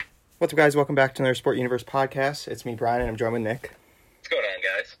What's up, guys? Welcome back to another Sport Universe podcast. It's me, Brian, and I'm joined with Nick. What's going on,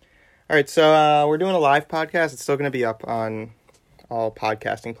 guys? All right, so we're doing a live podcast. It's still going to be up on all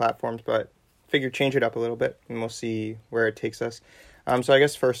podcasting platforms, but figured change it up a little bit, and we'll see where it takes us. So I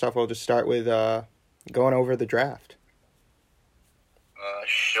guess first off, we'll just start with going over the draft.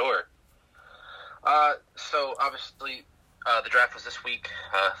 Sure. So obviously, the draft was this week,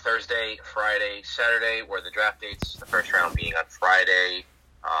 Thursday, Friday, Saturday, were the draft dates. The first round being on Friday,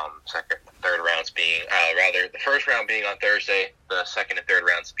 second and third rounds being, the first round being on Thursday, the second and third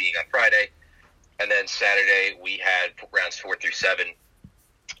rounds being on Friday, and then Saturday we had rounds 4 through 7.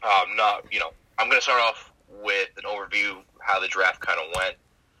 I'm going to start off with an overview of how the draft kind of went.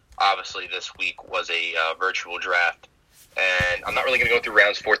 Obviously, this week was a virtual draft, and I'm not really going to go through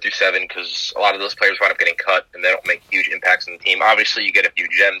rounds 4 through 7 because a lot of those players wind up getting cut, and they don't make huge impacts on the team. Obviously, you get a few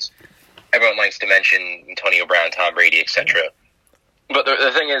gems. Everyone likes to mention Antonio Brown, Tom Brady, etc. But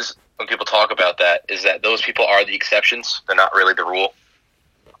the thing is, when people talk about that, is that those people are the exceptions. They're not really the rule.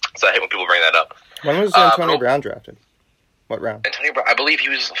 So I hate when people bring that up. When was Antonio Brown drafted? What round? Antonio Brown, I believe he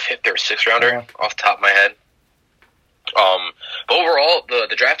was a 5th or 6th rounder, off the top of my head. But overall,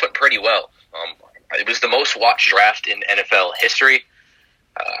 the draft went pretty well. It was the most watched draft in NFL history.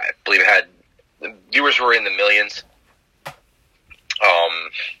 I believe the viewers were in the millions.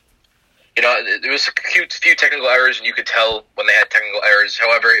 There was a few technical errors, and you could tell when they had technical errors.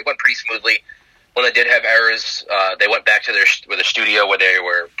 However, it went pretty smoothly. When they did have errors, they went back to their studio where they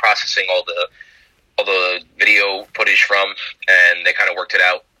were processing all the video footage from, and they kind of worked it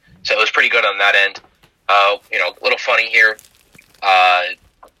out. So it was pretty good on that end. A little funny here.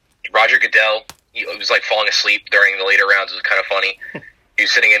 Roger Goodell, he was like falling asleep during the later rounds. It was kind of funny. He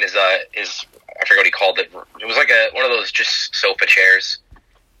was sitting in his I forget what he called it. It was like one of those just sofa chairs.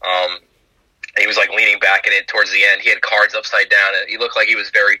 He was like leaning back in it towards the end. He had cards upside down, and he looked like he was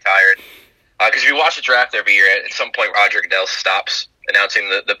very tired. Because if you watch the draft every year, at some point Roger Goodell stops announcing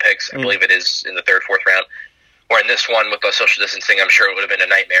the picks. I believe it is in the 3rd, 4th round. Where in this one, with the social distancing, I'm sure it would have been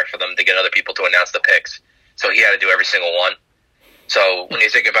a nightmare for them to get other people to announce the picks. So he had to do every single one. So when you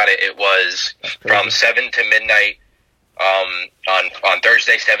think about it, it was from 7 to midnight on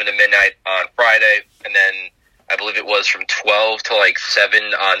Thursday, 7 to midnight on Friday, and then I believe it was from 12 to like 7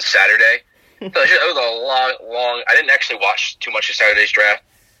 on Saturday. So it was a long. I didn't actually watch too much of Saturday's draft,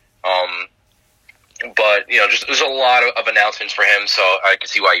 but just there's a lot of announcements for him, so I could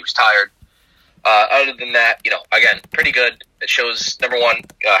see why he was tired. Other than that, again, pretty good. It shows, number one,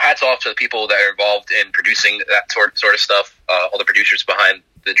 hats off to the people that are involved in producing that sort of stuff. All the producers behind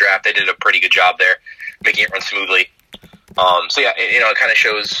the draft, they did a pretty good job there, making it run smoothly. It kind of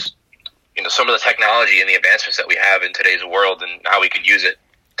shows, some of the technology and the advancements that we have in today's world and how we could use it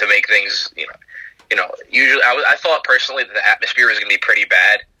to make things, usually I thought personally that the atmosphere was going to be pretty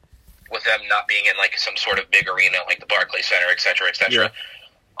bad with them not being in like some sort of big arena like the Barclays Center, et cetera, et cetera.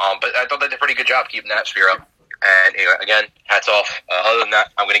 Yeah. But I thought they did a pretty good job keeping the atmosphere up. And again, hats off. Other than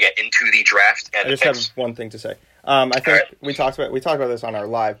that, I'm going to get into the draft. And I just have one thing to say. I think we talked about this on our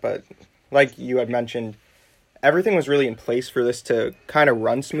live, but like you had mentioned, everything was really in place for this to kind of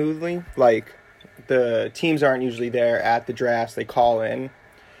run smoothly. Like the teams aren't usually there at the drafts; they call in,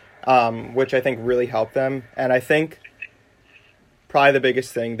 which I think really helped them. And I think probably the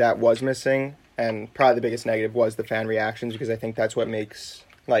biggest thing that was missing, and probably the biggest negative, was the fan reactions, because I think that's what makes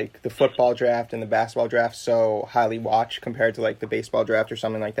like the football draft and the basketball draft so highly watched compared to like the baseball draft or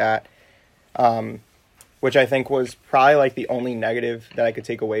something like that, which I think was probably like the only negative that I could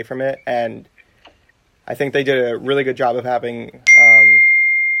take away from it. And I think they did a really good job of having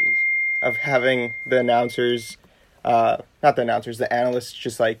the announcers, not the announcers, the analysts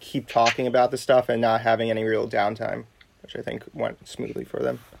just like keep talking about the stuff and not having any real downtime, which I think went smoothly for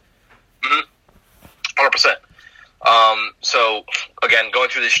them. 100%. So again, going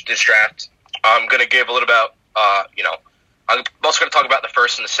through this draft, I'm going to give a little about, I'm also going to talk about the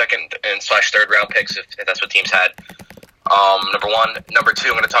 1st and the 2nd and / 3rd round picks if that's what teams had. Number 1. Number 2,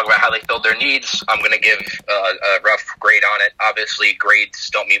 I'm going to talk about how they filled their needs. I'm going to give a rough grade on it. Obviously, grades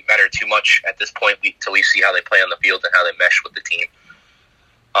don't matter too much at this point until we see how they play on the field and how they mesh with the team.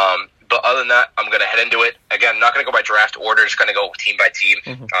 But other than that, I'm going to head into it. Again, I'm not going to go by draft order. Just going to go team by team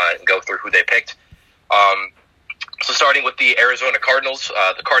and go through who they picked. So starting with the Arizona Cardinals,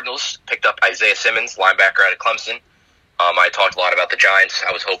 the Cardinals picked up Isaiah Simmons, linebacker out of Clemson. I talked a lot about the Giants.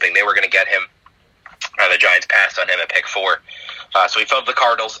 I was hoping they were going to get him. The Giants passed on him at pick 4. So we filled the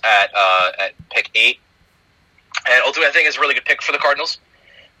Cardinals at pick 8. And ultimately, I think it's a really good pick for the Cardinals.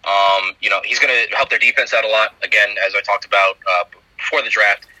 He's going to help their defense out a lot. Again, as I talked about before the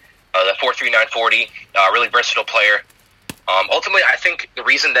draft, the 4.39 40, really versatile player. Ultimately, I think the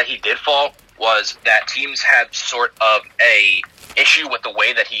reason that he did fall was that teams had sort of a issue with the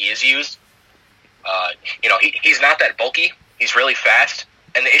way that he is used. He's not that bulky. He's really fast.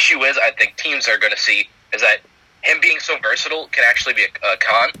 And the issue is, I think teams are going to see, is that him being so versatile can actually be a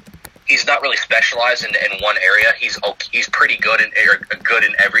con. He's not really specialized in one area. He's pretty good in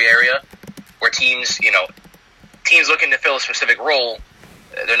every area. Where teams looking to fill a specific role,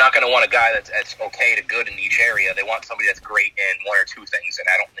 they're not going to want a guy that's okay to good in each area. They want somebody that's great in one or two things, and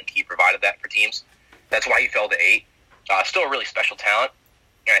I don't think he provided that for teams. That's why he fell to 8. Still a really special talent,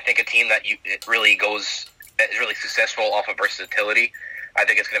 and I think a team that is really successful off of versatility, I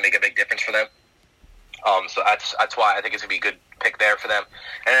think it's going to make a big difference for them. So that's why I think it's going to be a good pick there for them.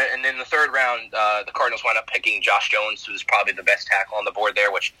 And in the third round, the Cardinals wound up picking Josh Jones, who's probably the best tackle on the board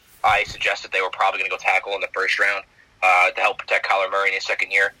there, which I suggested they were probably going to go tackle in the first round to help protect Kyler Murray in his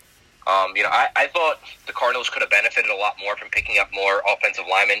second year. I thought the Cardinals could have benefited a lot more from picking up more offensive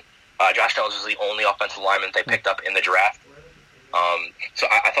linemen. Josh Jones was the only offensive lineman they picked up in the draft. So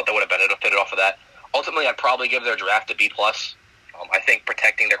I thought they would have benefited off of that. Ultimately, I'd probably give their draft a B+. I think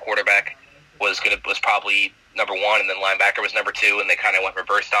protecting their quarterback was probably number 1, and then linebacker was number 2, and they kind of went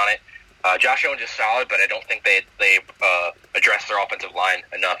reversed on it. Josh Jones is solid, but I don't think they addressed their offensive line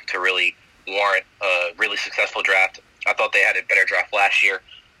enough to really warrant a really successful draft. I thought they had a better draft last year.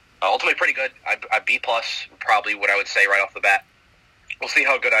 Ultimately, pretty good. A B+, probably what I would say right off the bat. We'll see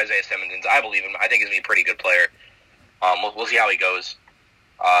how good Isaiah Simmons is. I believe him. I think he's going to be a pretty good player. We'll see how he goes.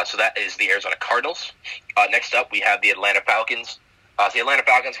 So that is the Arizona Cardinals. Next up, we have the Atlanta Falcons. The Atlanta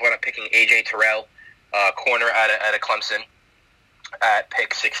Falcons wound up picking A.J. Terrell, corner out of Clemson, at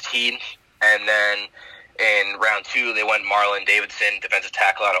pick 16. And then in round 2, they went Marlon Davidson, defensive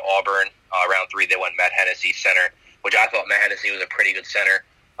tackle out of Auburn. Round 3, they went Matt Hennessy, center, which I thought Matt Hennessy was a pretty good center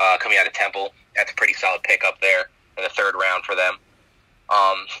coming out of Temple. That's a pretty solid pick up there in the third round for them.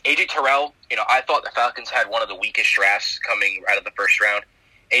 A.J. Terrell, I thought the Falcons had one of the weakest drafts coming out of the first round.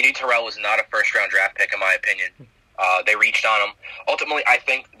 A.J. Terrell was not a first-round draft pick, in my opinion. They reached on him. Ultimately, I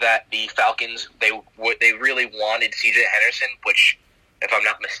think that the Falcons, they really wanted C.J. Henderson, which, if I'm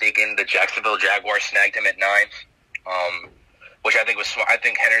not mistaken, the Jacksonville Jaguars snagged him at 9, which I think was smart. I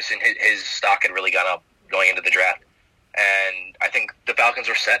think Henderson, his stock had really gone up going into the draft. And I think the Falcons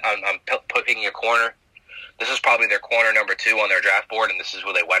were set on picking a corner. This is probably their corner number 2 on their draft board, and this is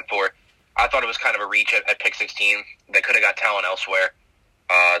who they went for. I thought it was kind of a reach at pick 16. They could have got talent elsewhere.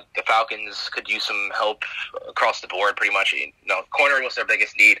 The Falcons could use some help across the board, pretty much. Corner was their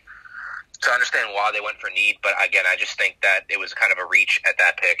biggest need. So I understand why they went for need, but again, I just think that it was kind of a reach at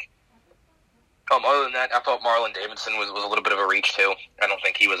that pick. Other than that, I thought Marlon Davidson was a little bit of a reach, too. I don't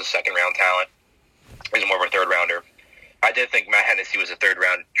think he was a second-round talent. He was more of a third-rounder. I did think Matt Hennessy was a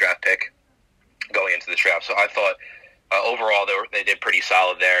third-round draft pick going into the draft. So I thought overall they did pretty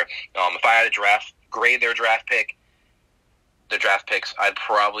solid there. If I had to grade their draft picks, I'd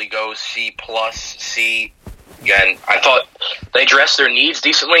probably go C+, C. Again, I thought they addressed their needs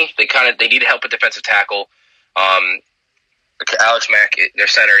decently. They needed help at defensive tackle. Alex Mack, their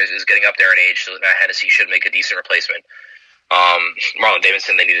center, is getting up there in age, so Matt Hennessy should make a decent replacement. Marlon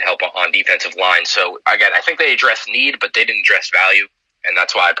Davidson, they needed help on defensive line. So again, I think they addressed need, but they didn't address value, and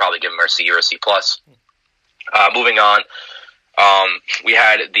that's why I'd probably give them a C or a C+. Moving on, we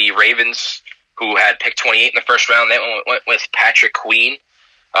had the Ravens, who had picked 28 in the first round. They went with Patrick Queen,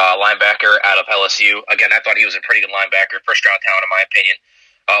 linebacker out of LSU. Again, I thought he was a pretty good linebacker, first round talent in my opinion.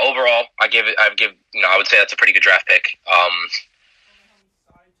 Overall, I would say that's a pretty good draft pick.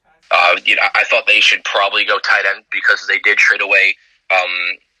 I thought they should probably go tight end because they did trade away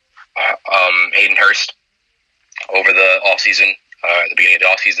Hayden Hurst over the offseason, at the beginning of the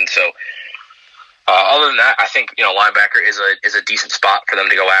offseason. So other than that, I think linebacker is a decent spot for them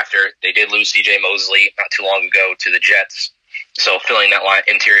to go after. They did lose C.J. Mosley not too long ago to the Jets, so filling that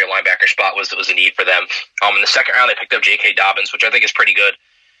interior linebacker spot was a need for them. In the second round, they picked up J.K. Dobbins, which I think is pretty good.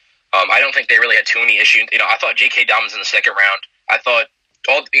 I don't think they really had too many issues. I thought J.K. Dobbins in the second round. I thought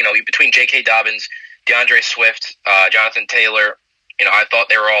between J.K. Dobbins, DeAndre Swift, Jonathan Taylor, I thought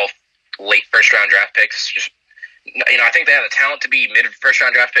they were all late first round draft picks. Just I think they had the talent to be mid first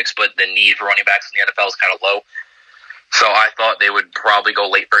round draft picks, but the need for running backs in the NFL is kind of low. So I thought they would probably go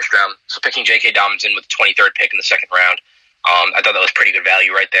late first round. So picking J.K. Dobbins in with the 23rd pick in the second round, I thought that was pretty good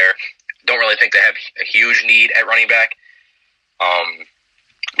value right there. Don't really think they have a huge need at running back.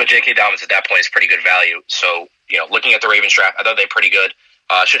 But J.K. Dobbins at that point is pretty good value. So, looking at the Ravens draft, I thought they were pretty good.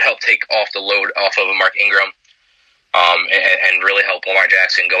 Should help take off the load off of Mark Ingram and really help Lamar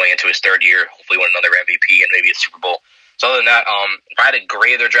Jackson going into his third year, hopefully win another MVP and maybe a Super Bowl. So other than that, if I had to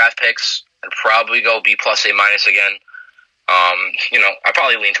grade their draft picks, I'd probably go B+, A- again. I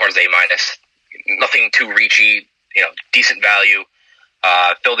probably lean towards A minus. Nothing too reachy. Decent value.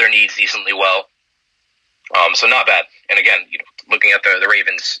 Fill their needs decently well. So not bad. And again, looking at the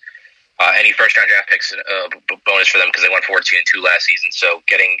Ravens, any first-round draft picks bonus for them because they went 14-2 last season. So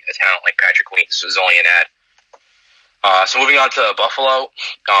getting a talent like Patrick Queen is only an add. So moving on to Buffalo,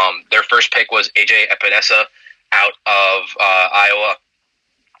 their first pick was AJ Epinesa out of Iowa,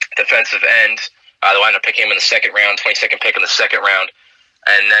 defensive end. They wound up picking him in the second round, 22nd pick in the second round.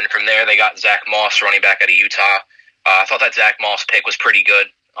 And then from there, they got Zach Moss, running back out of Utah. I thought that Zach Moss pick was pretty good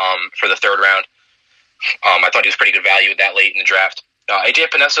for the third round. I thought he was pretty good value that late in the draft. AJ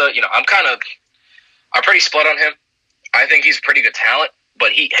Epinesa, I'm pretty split on him. I think he's pretty good talent,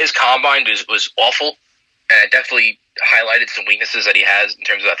 but his combine was awful, and it definitely highlighted some weaknesses that he has in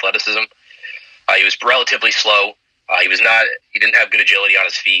terms of athleticism. He was relatively slow. He didn't have good agility on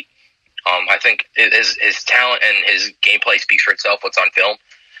his feet. I think his talent and his gameplay speaks for itself. What's on film,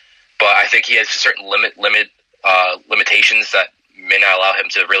 but I think he has certain limitations that may not allow him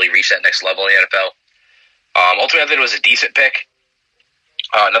to really reach that next level in the NFL. Ultimately, I think it was a decent pick.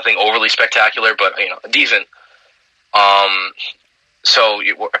 Nothing overly spectacular, but decent. So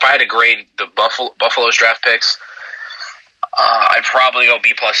if I had to grade the Buffalo's draft picks, I'd probably go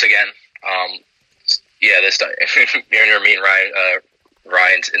B plus again. This time, me and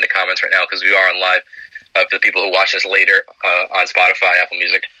Ryan's in the comments right now because we are on live. For the people who watch us later on Spotify, Apple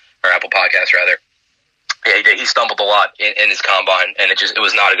Music, or Apple Podcasts rather, he stumbled a lot in his combine, and it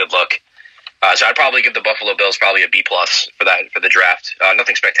was not a good look. So I'd probably give the Buffalo Bills probably a B plus for the draft.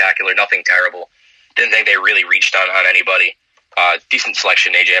 Nothing spectacular, nothing terrible. Didn't think they really reached on anybody. Decent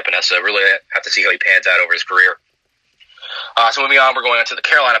selection, AJ Epinesa. Really have to see how he pans out over his career. So moving on, we're going on to the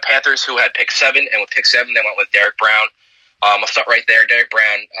Carolina Panthers, who had pick 7, and with pick 7, they went with Derek Brown. I'll start right there. Derek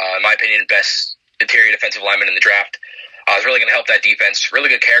Brown, in my opinion, best interior defensive lineman in the draft. Is really going to help that defense. Really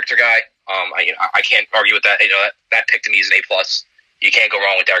good character guy. I can't argue with that. That pick to me is an A plus. You can't go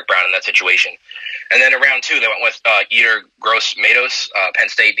wrong with Derek Brown in that situation. And then in round 2, they went with Yetur Gross-Matos, Penn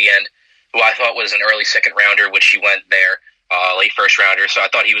State, the end, who I thought was an early second rounder, which he went there, late first rounder. So I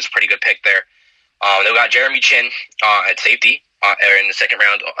thought he was a pretty good pick there. They got Jeremy Chin at safety in the second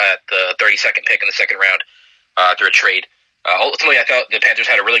round, at the 32nd pick in the second round through a trade. Ultimately, I thought the Panthers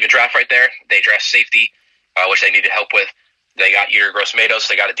had a really good draft right there. They drafted safety, which they needed help with. They got Yetur Gross-Matos.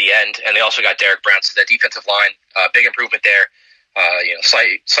 They got at the end, and they also got Derek Brown. So that defensive line, big improvement there.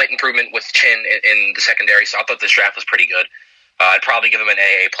 Slight improvement with Chin in the secondary. So I thought this draft was pretty good. I'd probably give them an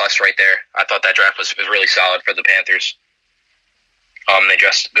AA plus right there. I thought that draft was really solid for the Panthers. They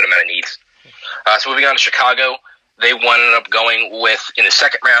addressed a good amount of needs. So moving on to Chicago, they ended up going with, in the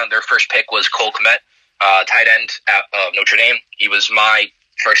second round, their first pick was Cole Kmet, tight end out of Notre Dame. He was my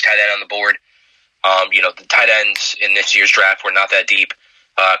first tight end on the board. The tight ends in this year's draft were not that deep.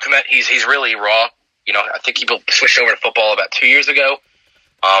 Kmet, he's really raw. I think he switched over to football about 2 years ago.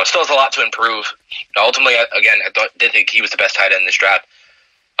 Still has a lot to improve. Ultimately, again, did think he was the best tight end in this draft.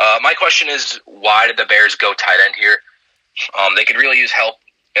 My question is, why did the Bears go tight end here? They could really use help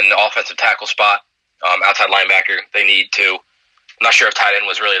in the offensive tackle spot, outside linebacker. They need to. I'm not sure if tight end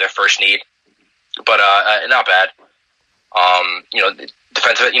was really their first need, but not bad.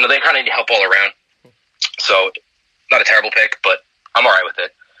 Defensive. They kind of need help all around. So, not a terrible pick, but I'm all right with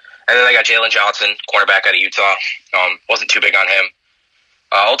it. And then they got Jalen Johnson, cornerback out of Utah. Wasn't too big on him.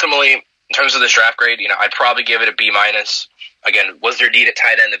 Ultimately, in terms of this draft grade, I'd probably give it a B minus. Again, was their need at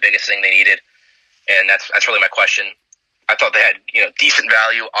tight end the biggest thing they needed? And that's really my question. I thought they had decent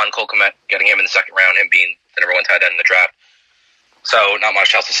value on Cole Kmet, getting him in the second round, him being the number 1 tight end in the draft. So not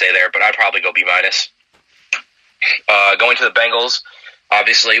much else to say there, but I'd probably go B minus. Going to the Bengals,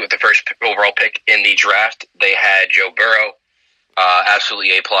 obviously with the first overall pick in the draft, they had Joe Burrow.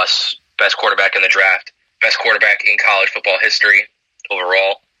 Absolutely A plus, best quarterback in the draft, best quarterback in college football history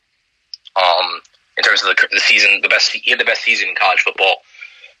overall. In terms of the season, he had the best season in college football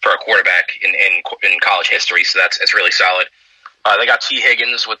for a quarterback in college history. So that's really solid. They got T.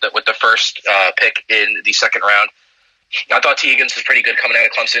 Higgins with the first pick in the second round. I thought T. Higgins was pretty good coming out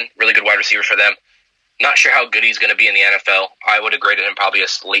of Clemson. Really good wide receiver for them. Not sure how good he's going to be in the NFL. I would have graded him probably a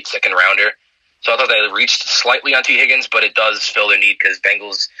late second rounder. So I thought they reached slightly on T. Higgins, but it does fill their need because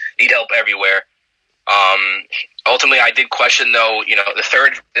Bengals need help everywhere. Ultimately, I did question, though, in the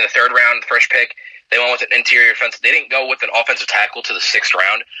third round, the first pick, they went with an interior defense. They didn't go with an offensive tackle to the 6th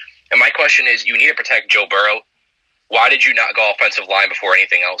round. And my question is, you need to protect Joe Burrow. Why did you not go offensive line before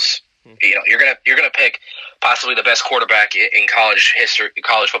anything else? You're gonna pick possibly the best quarterback in college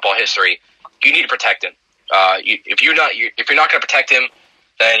football history. You need to protect him. If you're not going to protect him,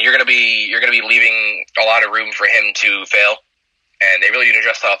 then you're gonna be leaving a lot of room for him to fail. And they really need to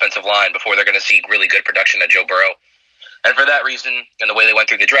address the offensive line before they're going to see really good production at Joe Burrow. And for that reason, and the way they went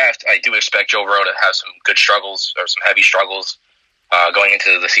through the draft, I do expect Joe Burrow to have some good struggles or some heavy struggles going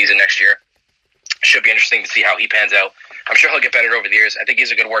into the season next year. Should be interesting to see how he pans out. I'm sure he'll get better over the years. I think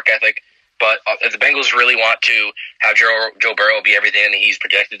he's a good work ethic. But if the Bengals really want to have Joe Burrow be everything that he's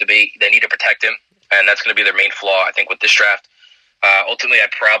projected to be, they need to protect him. And that's going to be their main flaw, I think, with this draft. Ultimately, I'd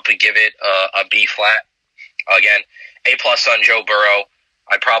probably give it a B flat. Again, A+ on Joe Burrow.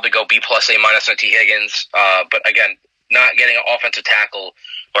 I'd probably go B+, A- on T. Higgins. But again, not getting an offensive tackle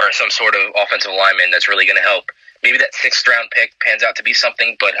or some sort of offensive lineman that's really going to help. Maybe that 6th round pick pans out to be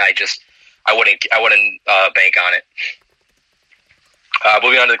something, but I wouldn't bank on it.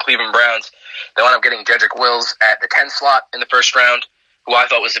 Moving on to the Cleveland Browns, they wound up getting Jedrick Wills at the 10 slot in the first round, who I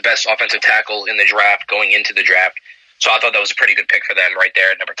thought was the best offensive tackle in the draft going into the draft. So I thought that was a pretty good pick for them right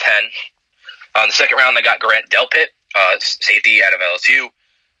there at number 10. In the second round, they got Grant Delpit, safety out of LSU.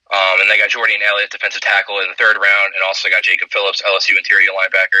 And they got Jordan Elliott, defensive tackle, in the third round, and also got Jacob Phillips, LSU interior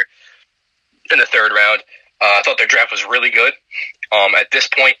linebacker, in the third round. I thought their draft was really good. At this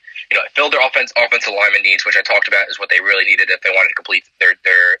point, it filled their offensive lineman needs, which I talked about is what they really needed if they wanted to complete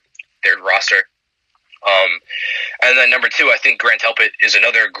their roster. And then number 2, I think Grant Delpit is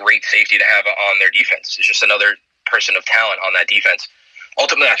another great safety to have on their defense. It's just another person of talent on that defense.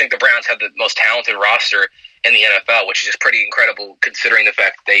 Ultimately, I think the Browns have the most talented roster in the NFL, which is just pretty incredible considering the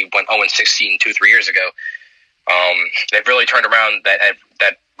fact they went 0-16 2-3 years ago. They've really turned around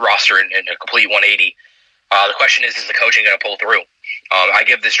that roster in a complete 180. The question is the coaching going to pull through? I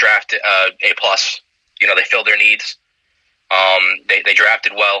give this draft A+. They filled their needs. They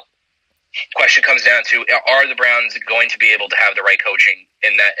drafted well. Question comes down to, are the Browns going to be able to have the right coaching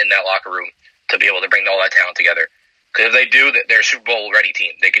in that locker room to be able to bring all that talent together? Because if they do, they're a Super Bowl ready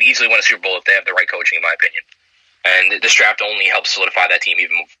team. They could easily win a Super Bowl if they have the right coaching, in my opinion. And this draft only helps solidify that team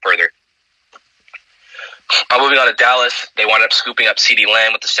even further. Moving on to Dallas, they wound up scooping up CeeDee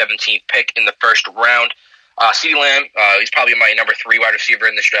Lamb with the 17th pick in the first round. CeeDee Lamb, he's probably my number 3 wide receiver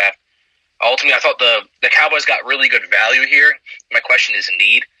in this draft. Ultimately, I thought the Cowboys got really good value here. My question is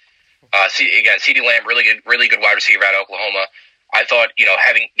need. CeeDee Lamb, really good wide receiver out of Oklahoma. I thought,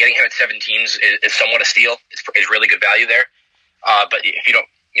 getting him at 17 is somewhat a steal. It's really good value there. But if you don't,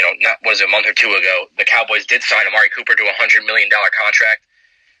 a month or 2 ago, the Cowboys did sign Amari Cooper to a $100 million contract.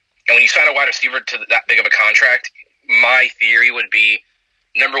 And when you sign a wide receiver to that big of a contract, my theory would be,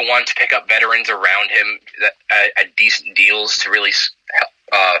 number 1, to pick up veterans around him at decent deals to really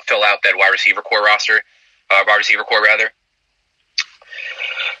fill out that wide receiver core roster.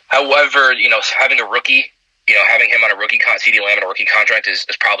 However, having a rookie, having him on a rookie CeeDee Lamb on a rookie contract is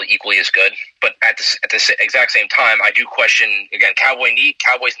probably equally as good. But at the exact same time, I do question, again,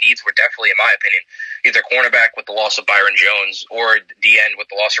 Cowboys' needs were definitely, in my opinion, either cornerback with the loss of Byron Jones or D-end with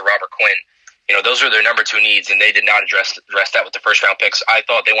the loss of Robert Quinn. Those are their number 2 needs, and they did not address that with the first-round picks. I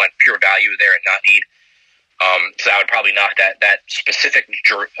thought they went pure value there and not need. So I would probably knock that specific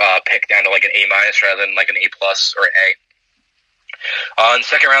pick down to like an A- rather than like an A+ or an A. In the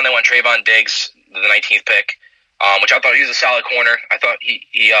second round, they went Trayvon Diggs, the 19th pick, which I thought he was a solid corner. I thought he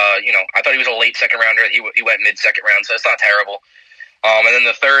was a late second rounder. He went mid-second round, so it's not terrible. And then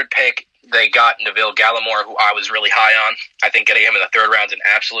the third pick, they got Neville Gallimore, who I was really high on. I think getting him in the third round is an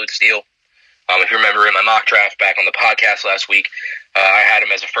absolute steal. If you remember in my mock draft back on the podcast last week, I had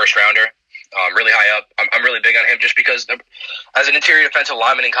him as a first rounder, really high up. I'm really big on him just because as an interior defensive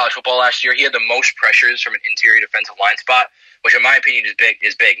lineman in college football last year, he had the most pressures from an interior defensive line spot, which in my opinion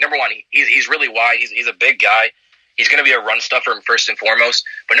is big. Number 1, he's really wide. He's a big guy. He's going to be a run stuffer first and foremost.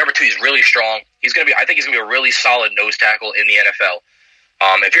 But number 2, he's really strong. I think he's going to be a really solid nose tackle in the NFL.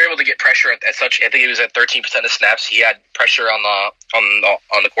 If you're able to get pressure at such, I think he was at 13% of snaps. He had pressure on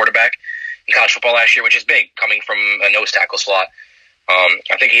the quarterback in college football last year, which is big coming from a nose tackle slot.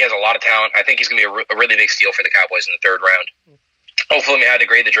 I think he has a lot of talent. I think he's going to be a really big steal for the Cowboys in the third round. Hopefully, I had to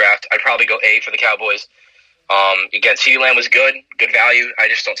grade the draft. I'd probably go A for the Cowboys. Again, CeeDee Lamb was good value. I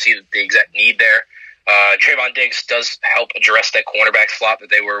just don't see the exact need there. Trayvon Diggs does help address that cornerback slot that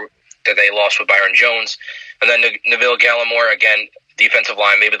they lost with Byron Jones. And then Neville Gallimore, again, defensive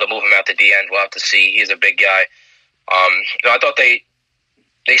line. Maybe they'll move him out to D-end. We'll have to see. He's a big guy. I thought they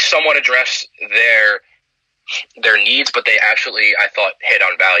somewhat addressed their needs, but they absolutely, I thought, hit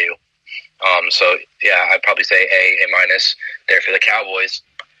on value. So, yeah, I'd probably say A- there for the Cowboys.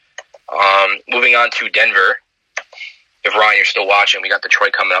 Moving on to Denver. If Ryan, you're still watching, we got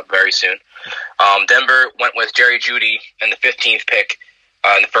Detroit coming up very soon. Denver went with Jerry Jeudy in the 15th pick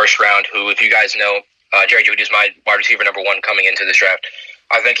in the first round, who, if you guys know, Jerry Jeudy is my wide receiver number 1 coming into this draft.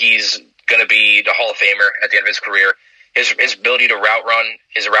 I think he's going to be the Hall of Famer at the end of his career. His ability to route run,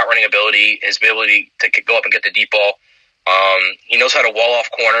 his route running ability, his ability to go up and get the deep ball. He knows how to wall off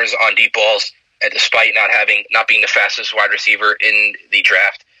corners on deep balls, and despite not being the fastest wide receiver in the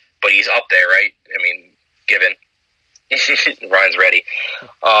draft, but he's up there, right? I mean, given Ryan's ready.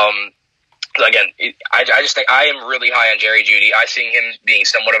 Again, I just think I am really high on Jerry Jeudy. I see him being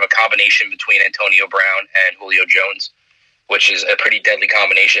somewhat of a combination between Antonio Brown and Julio Jones, which is a pretty deadly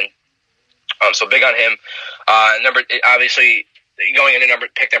combination. So big on him. Obviously, going into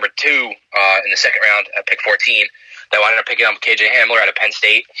pick number 2 in the second round at pick 14, they ended up picking up KJ Hamler out of Penn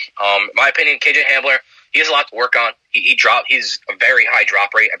State. In my opinion, KJ Hamler, he has a lot to work on. He's a very high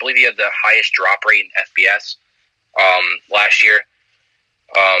drop rate. I believe he had the highest drop rate in FBS last year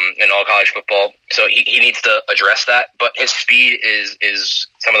in all college football. So he needs to address that. But his speed is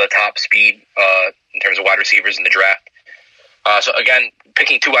some of the top speed in terms of wide receivers in the draft. So again,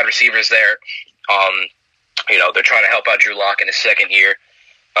 picking 2 wide receivers there, they're trying to help out Drew Lock in his second year.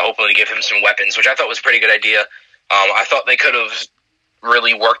 Hopefully give him some weapons, which I thought was a pretty good idea. I thought they could have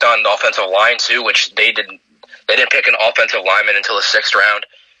really worked on the offensive line too, which they didn't. They didn't pick an offensive lineman until the 6th round.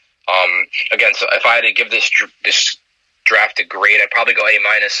 Again, so if I had to give this draft a grade, I'd probably go A-,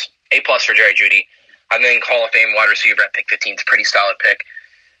 A+ for Jerry Jeudy. I think Hall of Fame wide receiver at pick 15 is a pretty solid pick,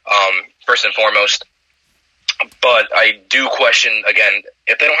 first and foremost. But I do question, again,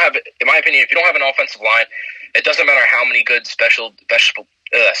 if they don't have, in my opinion, if you don't have an offensive line, it doesn't matter how many good special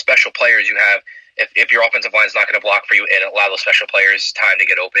players you have. If your offensive line is not going to block for you and allow those special players time to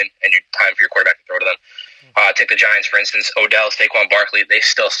get open and time for your quarterback to throw to them. Take the Giants, for instance. Odell, Saquon Barkley, they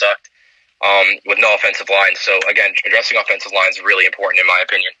still sucked with no offensive line. So, again, addressing offensive line is really important in my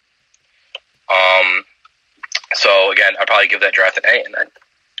opinion. So, again, I'd probably give that draft an A. And then,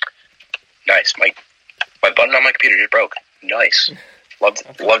 nice. My button on my computer just broke. Nice. Love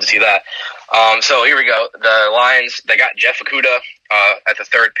to see that. So, here we go. The Lions, they got Jeff Okudah at the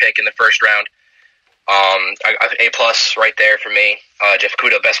 3rd pick in the first round. A+ right there for me. Jeff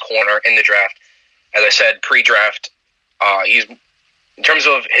Okudah, best corner in the draft. As I said, pre-draft, he's in terms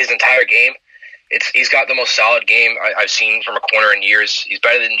of his entire game, he's got the most solid game I've seen from a corner in years. He's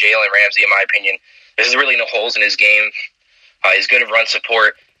better than Jalen Ramsey, in my opinion. There's really no holes in his game. He's good at run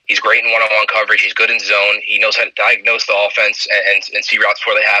support. He's great in one-on-one coverage. He's good in zone. He knows how to diagnose the offense and see routes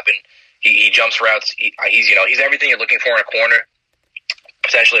before they happen. He jumps routes. He's everything you're looking for in a corner.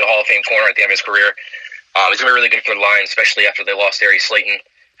 Potentially a Hall of Fame corner at the end of his career. He's going to be really good for the Lions, especially after they lost Darius Slayton.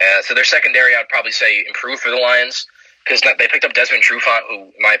 So their secondary, I'd probably say, improved for the Lions because they picked up Desmond Trufant, who,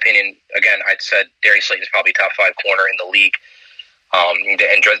 in my opinion, again, I'd said Darius Slayton is probably top 5 corner in the league. And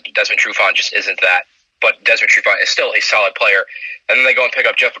Desmond Trufant just isn't that. But Desmond Trufant is still a solid player. And then they go and pick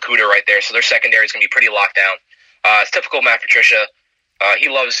up Jeff Okudah right there. So their secondary is going to be pretty locked down. It's typical Matt Patricia. He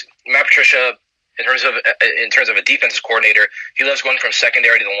loves Matt Patricia in terms of a defensive coordinator. He loves going from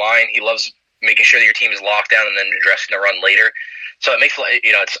secondary to the line. He loves making sure that your team is locked down and then addressing the run later. So it makes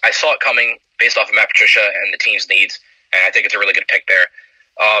I saw it coming based off of Matt Patricia and the team's needs, and I think it's a really good pick there.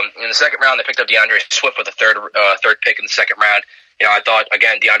 In the second round, they picked up DeAndre Swift with the third pick in the second round. I thought,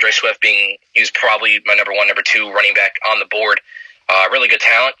 again, DeAndre Swift he was probably my number 1, number 2 running back on the board. Really good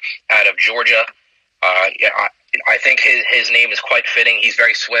talent out of Georgia. I think his name is quite fitting. He's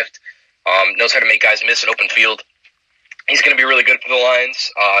very swift, knows how to make guys miss an open field. He's going to be really good for the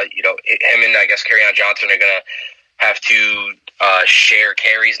Lions. Him and I guess Kerryon Johnson are going to have to share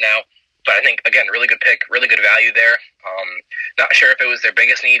carries now. But I think, again, really good pick, really good value there. Not sure if it was their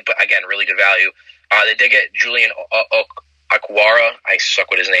biggest need, but, again, really good value. They did get Julian Akwara. I suck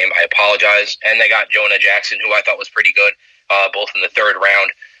with his name. I apologize. And they got Jonah Jackson, who I thought was pretty good, both in the 3rd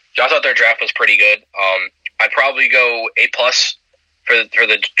round. So I thought their draft was pretty good. I'd probably go A+ for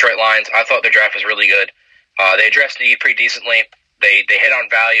the Detroit Lions. I thought their draft was really good. They addressed need pretty decently. They hit on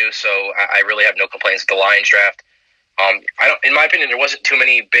value, so I really have no complaints with the Lions draft. In my opinion, there wasn't too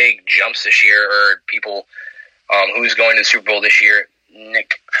many big jumps this year or people who's going to the Super Bowl this year.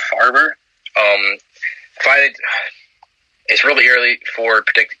 Nick Farber. It's really early for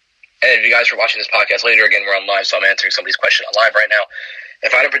predict. And if you guys are watching this podcast later, again, we're on live, so I'm answering some of these questions on live right now.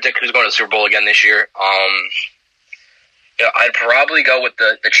 If I had to predict who's going to the Super Bowl again this year, I'd probably go with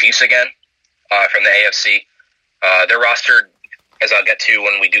the Chiefs again from the AFC. Their roster, as I'll get to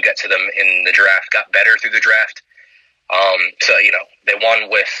when we do get to them in the draft, got better through the draft. So, they won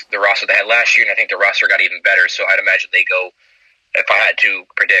with the roster they had last year, and I think the roster got even better. So I'd imagine they go, if I had to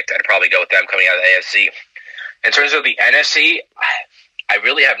predict, I'd probably go with them coming out of the AFC. In terms of the NFC, I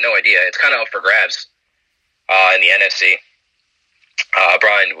really have no idea. It's kind of up for grabs in the NFC.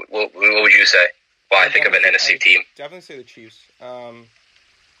 Brian, what would you say? Well, I think of an NFC team. Definitely say the Chiefs.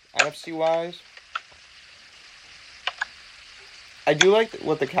 NFC wise, I do like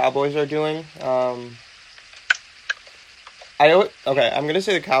what the Cowboys are doing. I'm gonna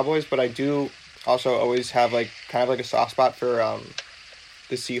say the Cowboys, but I do also always have like kind of like a soft spot for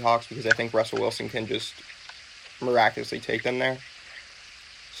the Seahawks because I think Russell Wilson can just miraculously take them there.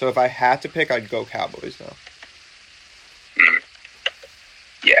 So if I had to pick, I'd go Cowboys though.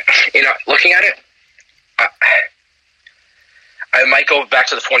 Yeah, looking at it, I might go back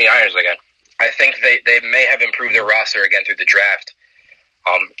to the 49ers again. I think they may have improved their roster again through the draft,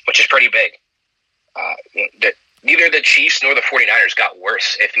 which is pretty big. Neither the Chiefs nor the 49ers got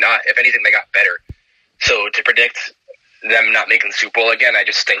worse. If anything, they got better. So to predict them not making the Super Bowl again, I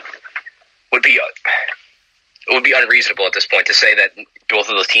just think would be unreasonable at this point to say that both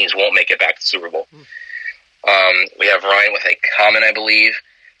of those teams won't make it back to the Super Bowl. We have Ryan with a comment, I believe.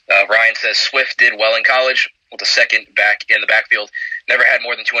 Ryan says Swift did well in college with a second back in the backfield. Never had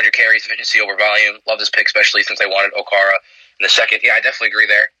more than 200 carries, efficiency over volume. Love this pick, especially since I wanted Okara in the second. Yeah, I definitely agree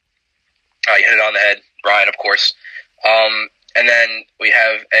there. You hit it on the head, Ryan, of course. And then we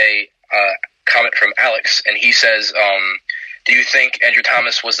have a comment from Alex, and he says, do you think Andrew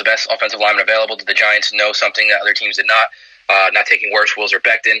Thomas was the best offensive lineman available? Did the Giants know something that other teams did not? Not taking Worst, Wills, or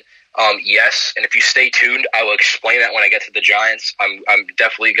Becton? Yes, and if you stay tuned, I will explain that when I get to the Giants. I'm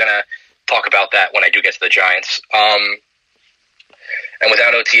definitely going to talk about that when I do get to the Giants. And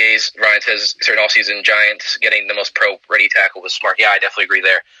without OTAs, Ryan says, certain offseason Giants getting the most pro-ready tackle was smart. Yeah, I definitely agree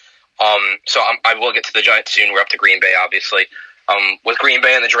there. I will get to the Giants soon. We're up to Green Bay, obviously. With Green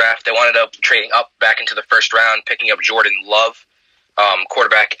Bay in the draft, they wounded up trading up back into the first round, picking up Jordan Love,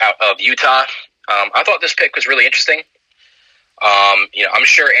 quarterback out of Utah. I thought this pick was really interesting. I'm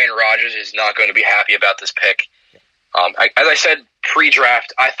sure Aaron Rodgers is not going to be happy about this pick. As I said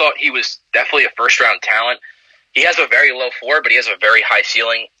pre-draft, I thought he was definitely a first-round talent. He has a very low floor, but he has a very high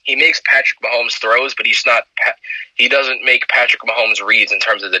ceiling. He makes Patrick Mahomes throws, but he doesn't make Patrick Mahomes reads in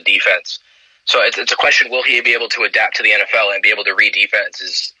terms of the defense. So it's a question, will he be able to adapt to the NFL and be able to read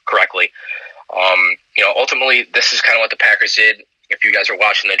defenses correctly? Ultimately, this is kind of what the Packers did. If you guys are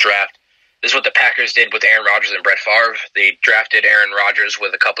watching the draft, this is what the Packers did with Aaron Rodgers and Brett Favre. They drafted Aaron Rodgers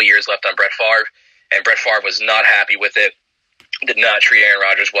with a couple years left on Brett Favre, and Brett Favre was not happy with it. Did not treat Aaron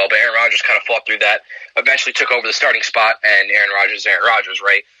Rodgers well, but Aaron Rodgers kind of fought through that, eventually took over the starting spot, and Aaron Rodgers is Aaron Rodgers,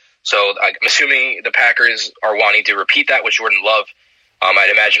 right? So I'm assuming the Packers are wanting to repeat that with Jordan Love. I'd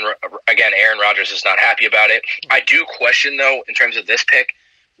imagine, again, Aaron Rodgers is not happy about it. I do question, though, in terms of this pick,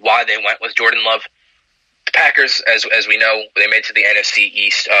 why they went with Jordan Love. The Packers, as we know, they made it to the NFC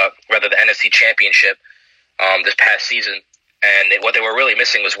East, the NFC Championship this past season, and what they were really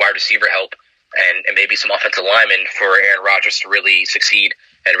missing was wide receiver help and maybe some offensive linemen for Aaron Rodgers to really succeed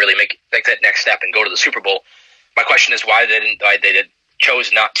and really make that next step and go to the Super Bowl. My question is why they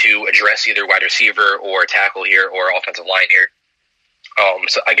chose not to address either wide receiver or tackle here or offensive line here.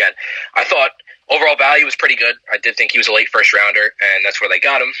 So again, I thought overall value was pretty good. I did think he was a late first rounder, and that's where they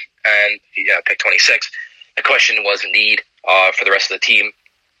got him. And pick 26. The question was need for the rest of the team.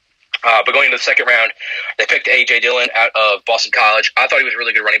 But going into the second round, they picked A.J. Dillon out of Boston College. I thought he was a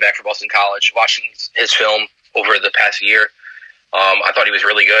really good running back for Boston College. Watching his film over the past year, I thought he was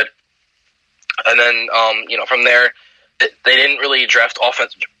really good. And then, from there, they didn't really address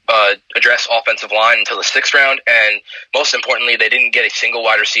offensive line until the sixth round. And most importantly, they didn't get a single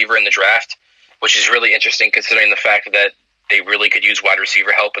wide receiver in the draft, which is really interesting considering the fact that they really could use wide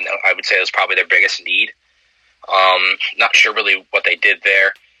receiver help. And I would say it was probably their biggest need. Not sure really what they did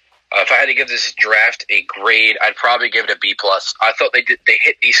there. If I had to give this draft a grade, I'd probably give it a B+. I thought they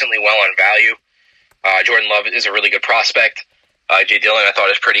hit decently well on value. Jordan Love is a really good prospect. J. Dillon I thought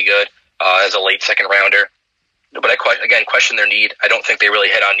is pretty good as a late second rounder. But I question their need. I don't think they really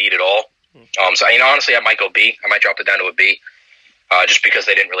hit on need at all. So honestly, I might go B. I might drop it down to a B, just because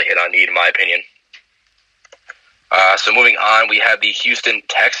they didn't really hit on need, in my opinion. So moving on, we have the Houston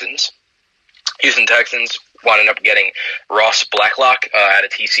Texans. Houston Texans wound up getting Ross Blacklock out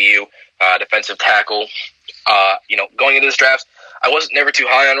of TCU, defensive tackle. Going into this draft, I wasn't never too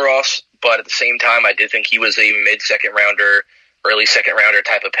high on Ross, but at the same time, I did think he was a mid-second rounder, early second rounder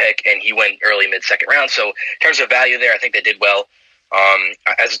type of pick, and he went early mid-second round. So in terms of value there, I think they did well.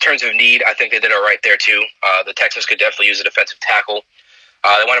 As in terms of need, I think they did all right there too. The Texans could definitely use a defensive tackle.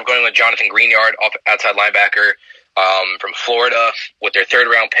 They wound up going with Jonathan Greenyard, outside linebacker from Florida, with their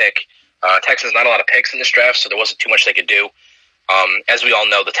third-round pick. Texans not a lot of picks in this draft, so there wasn't too much they could do. As we all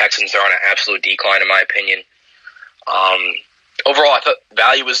know, the Texans are on an absolute decline, in my opinion. Overall, I thought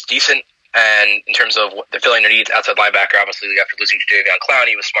value was decent, and in terms of the filling their needs, outside linebacker, obviously after losing to Jadeveon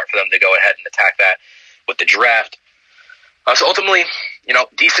Clowney, it was smart for them to go ahead and attack that with the draft. So ultimately,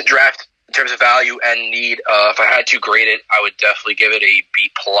 decent draft in terms of value and need. If I had to grade it, I would definitely give it a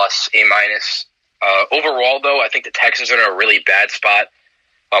B plus, A minus. Overall, though, I think the Texans are in a really bad spot.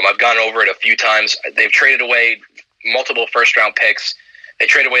 I've gone over it a few times. They've traded away multiple first-round picks. They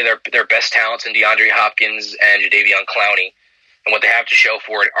traded away their best talents in DeAndre Hopkins and Jadeveon Clowney. And what they have to show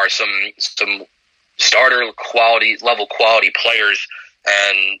for it are some starter quality players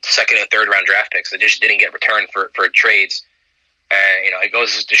and second and third round draft picks that just didn't get returned for trades. And it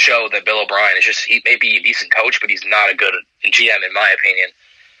goes to show that Bill O'Brien he may be a decent coach, but he's not a good GM in my opinion.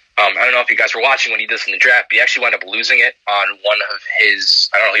 I don't know if you guys were watching when he did this in the draft, but he actually wound up losing it on one of his,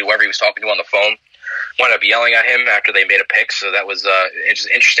 I don't know, whoever he was talking to on the phone, wound up yelling at him after they made a pick. So that was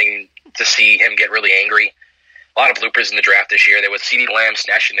interesting to see him get really angry. A lot of bloopers in the draft this year. There was CeeDee Lamb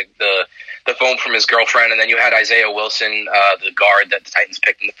snatching the phone from his girlfriend, and then you had Isaiah Wilson, the guard that the Titans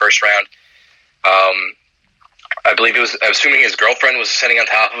picked in the first round. I believe I'm assuming his girlfriend was sitting on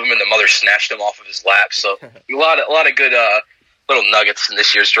top of him, and the mother snatched him off of his lap. So a lot of good little nuggets in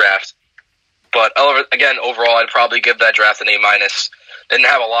this year's draft. But again, overall, I'd probably give that draft an A minus. Didn't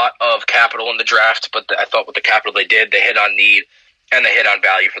have a lot of capital in the draft, but I thought with the capital they did, they hit on need and they hit on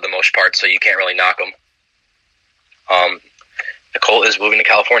value for the most part. So you can't really knock them. The Colt is moving to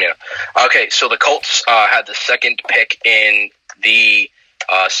California. Okay, so the Colts had the second pick in the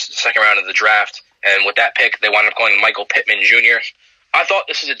second round of the draft, and with that pick, they wound up going Michael Pittman Jr. I thought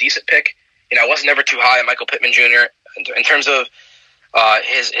this was a decent pick. I wasn't never too high on Michael Pittman Jr. In terms of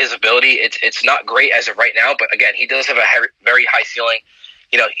his ability. It's not great as of right now, but again, he does have a very high ceiling.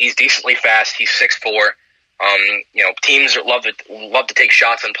 He's decently fast. He's 6'4". Teams love to take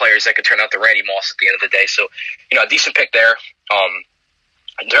shots on players that could turn out to Randy Moss at the end of the day. So, a decent pick there.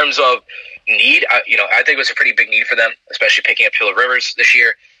 In terms of need, I think it was a pretty big need for them, especially picking up Phillip Rivers this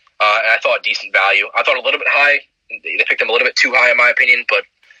year. And I thought decent value. I thought a little bit high. They picked him a little bit too high, in my opinion. But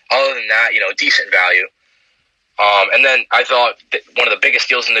other than that, decent value. And then I thought that one of the biggest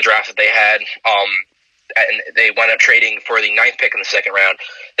deals in the draft that they had, and they wound up trading for the 9th pick in the second round.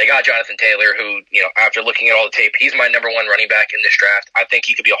 They got Jonathan Taylor, who, after looking at all the tape, he's my number one running back in this draft. I think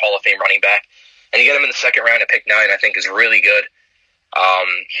he could be a Hall of Fame running back. And you get him in the second round at pick 9, I think is really good.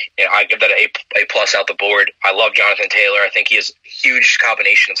 I give that an A plus out the board. I love Jonathan Taylor. I think he has a huge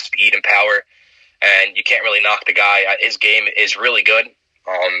combination of speed and power, and you can't really knock the guy. His game is really good.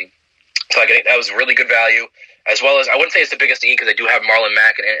 So I think that was really good value, as well as I wouldn't say it's the biggest need because I do have Marlon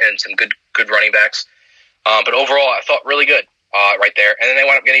Mack and some good running backs. But overall, I thought really good right there. And then they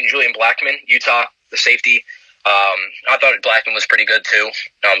wound up getting Julian Blackmon, Utah, the safety. I thought Blackmon was pretty good too.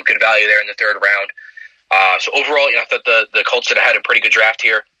 Good value there in the third round. So overall, I thought the Colts had a pretty good draft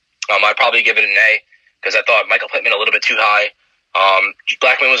here. I'd probably give it an A because I thought Michael Pittman a little bit too high.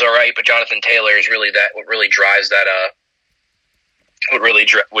 Blackmon was all right, but Jonathan Taylor is really what really drives that.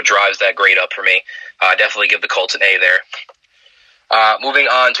 What drives that grade up for me. Definitely give the Colts an A there. Moving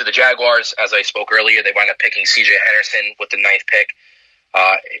on to the Jaguars, as I spoke earlier, they wound up picking C.J. Henderson with the 9th pick.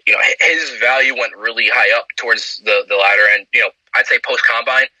 His value went really high up towards the ladder, and I'd say post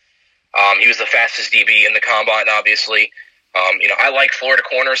combine, he was the fastest DB in the combine. Obviously, I like Florida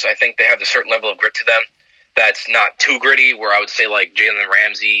corners. I think they have a certain level of grit to them that's not too gritty. Where I would say like Jalen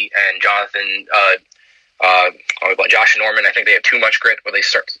Ramsey and Josh Norman, I think they have too much grit where they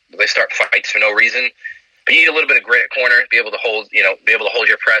start fights for no reason. But you need a little bit of grit at corner, be able to hold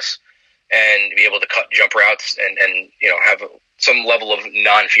your press and be able to cut jump routes and have some level of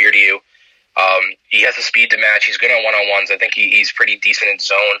non-fear to you. He has the speed to match. He's good on one-on-ones. I think he's pretty decent in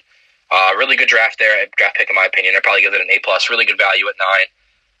zone. Really good draft there. Draft pick in my opinion. I'd probably give it an A+. Really good value at 9.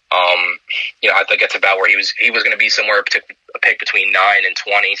 I think that's about where he was going to be, somewhere a pick between 9 and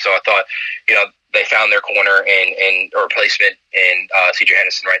 20. So I thought, they found their corner and a replacement in C.J.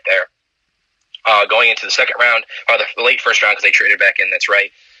 Henderson right there. Going into the second round, or the late first round, because they traded back in. That's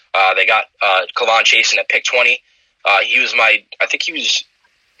right. They got Kevon Chasen at pick 20. He was my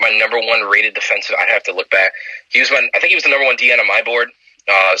number one rated defensive. I'd have to look back. I think he was the number one DN on my board.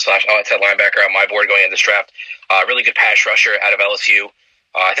 Outside linebacker on my board going into this draft. Really good pass rusher out of LSU.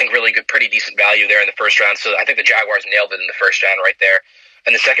 I think really good, pretty decent value there in the first round. So I think the Jaguars nailed it in the first round right there.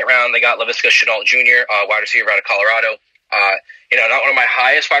 In the second round, they got Laviska Shenault Jr., wide receiver out of Colorado. Not one of my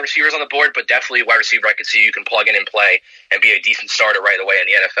highest wide receivers on the board, but definitely a wide receiver I could see you can plug in and play and be a decent starter right away in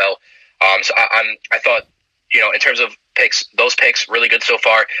the NFL. So I thought, in terms of picks, those picks really good so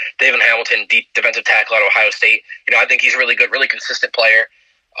far. David Hamilton, deep defensive tackle out of Ohio State. I think he's really good, really consistent player.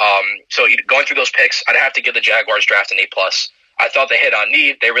 So going through those picks, I'd have to give the Jaguars draft an A+. I thought they hit on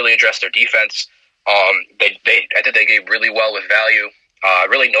need. They really addressed their defense. I think they gave really well with value.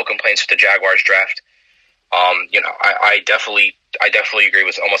 Really no complaints with the Jaguars draft. I definitely agree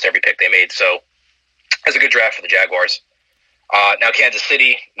with almost every pick they made. So it's a good draft for the Jaguars. Now Kansas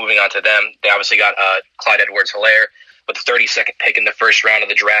City, moving on to them, they obviously got Clyde Edwards-Helaire with the 32nd pick in the first round of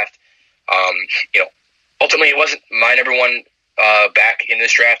the draft. Ultimately, he wasn't my number one back in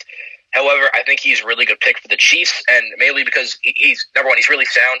this draft. However, I think he's a really good pick for the Chiefs, and mainly because he's number one, he's really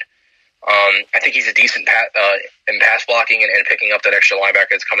sound. I think he's a decent in pass blocking and picking up that extra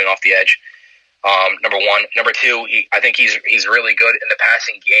linebacker that's coming off the edge. Number one. Number two, I think he's really good in the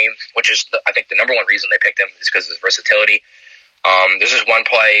passing game, which is I think the number one reason they picked him is because of his versatility. This is one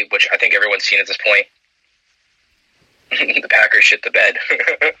play which I think everyone's seen at this point. The Packers shit the bed.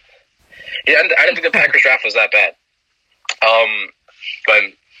 Yeah, I didn't think the Packers draft was that bad. But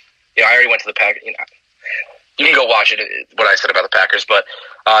I already went to the Packers. You can go watch it, what I said about the Packers. But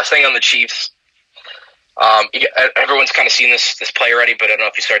staying on the Chiefs, everyone's kind of seen this play already, but I don't know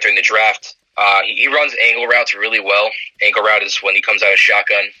if you start during the draft. He runs angle routes really well. Angle route is when he comes out of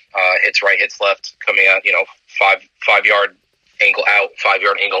shotgun, hits right, hits left, coming out, 5-yard angle out,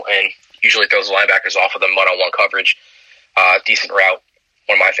 5-yard angle in. Usually throws the linebackers off of them one-on-one coverage. Decent route,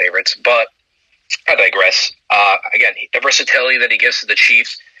 one of my favorites. But I digress. Again, the versatility that he gives to the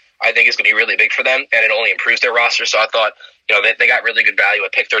Chiefs, I think is going to be really big for them, and it only improves their roster. So I thought, they got really good value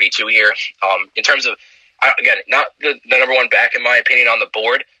at pick 32 here. In terms of, again, not the number one back in my opinion on the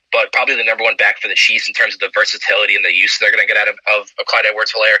board, but probably the number one back for the Chiefs in terms of the versatility and the use they're going to get out of Clyde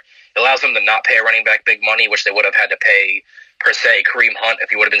Edwards-Helaire. It allows them to not pay a running back big money, which they would have had to pay, per se, Kareem Hunt. If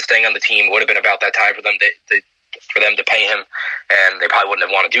he would have been staying on the team, it would have been about that time for them to pay him, and they probably wouldn't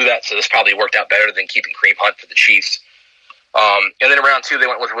have wanted to do that. So this probably worked out better than keeping Kareem Hunt for the Chiefs. And then in round two, they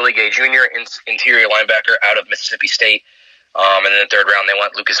went with Willie Gay Jr., interior linebacker out of Mississippi State. And then in the third round, they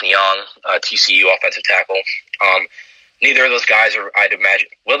went Lucas Niang, TCU offensive tackle. Neither of those guys are, I'd imagine.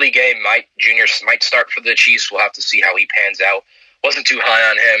 Willie Gay Jr. might start for the Chiefs. We'll have to see how he pans out. Wasn't too high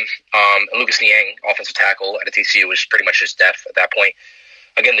on him. And Lucas Niang, offensive tackle at TCU, was pretty much just depth at that point.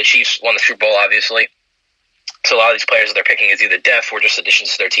 Again, the Chiefs won the Super Bowl, obviously. So a lot of these players that they're picking is either depth or just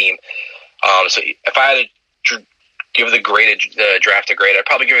additions to their team. So if I had to give the draft a grade, I'd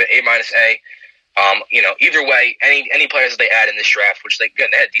probably give it A-A. Either way, any players that they add in this draft, which they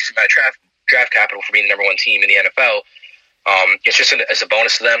had a decent amount of draft capital for being the number one team in the NFL, it's just as a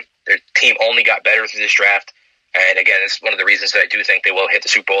bonus to them. Their team only got better through this draft, and again, it's one of the reasons that I do think they will hit the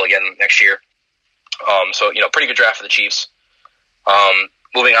Super Bowl again next year. Pretty good draft for the Chiefs.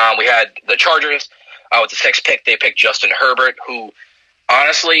 Moving on, we had the Chargers. With the sixth pick, they picked Justin Herbert, who,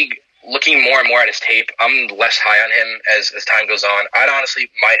 honestly, looking more and more at his tape, I'm less high on him as time goes on. I'd honestly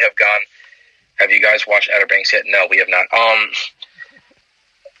might have gone. Have you guys watched Outer Banks yet? No, we have not.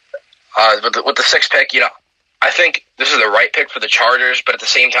 With the sixth pick, I think this is the right pick for the Chargers, but at the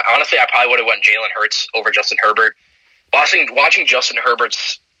same time, honestly, I probably would have went Jalen Hurts over Justin Herbert. Watching Justin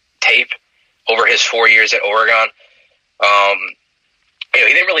Herbert's tape over his 4 years at Oregon, he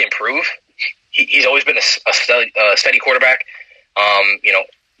didn't really improve. He's always been a steady quarterback.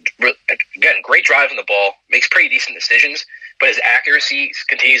 Again, great drive in the ball, makes pretty decent decisions, but his accuracy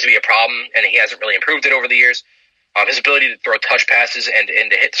continues to be a problem, and he hasn't really improved it over the years. His ability to throw touch passes and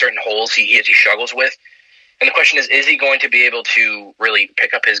to hit certain holes, he struggles with. And the question is he going to be able to really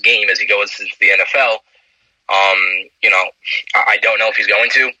pick up his game as he goes into the NFL? I don't know if he's going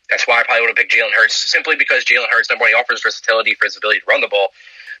to. That's why I probably would have picked Jalen Hurts, simply because Jalen Hurts, number one, he offers versatility for his ability to run the ball.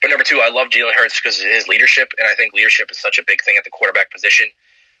 But number two, I love Jalen Hurts because of his leadership, and I think leadership is such a big thing at the quarterback position,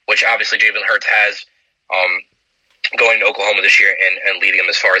 which obviously Jalen Hurts has going to Oklahoma this year and leading them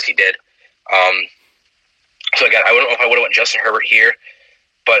as far as he did. So again, I don't know if I would have went Justin Herbert here,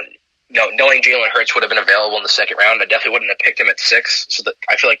 but knowing Jalen Hurts would have been available in the second round, I definitely wouldn't have picked him at 6. So that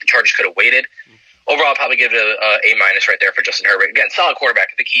I feel like the Chargers could have waited. Overall, I'll probably give it a A- right there for Justin Herbert. Again, solid quarterback.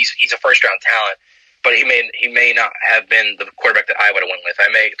 I think he's a first round talent, but he may not have been the quarterback that I would have went with.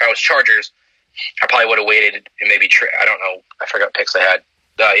 If I was Chargers, I probably would have waited and maybe I don't know. I forgot what picks they had.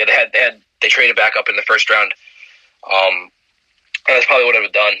 They traded back up in the first round. And that's probably what I would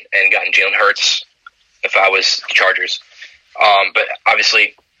have done and gotten Jalen Hurts if I was the Chargers. But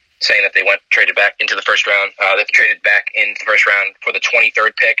obviously, saying that they traded back into the first round, they traded back into the first round for the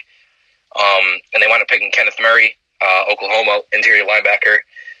 23rd pick, and they wound up picking Kenneth Murray, Oklahoma interior linebacker.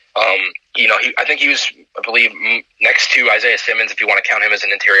 I think he was, I believe, next to Isaiah Simmons, if you want to count him as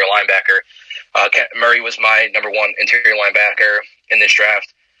an interior linebacker. Murray was my number one interior linebacker in this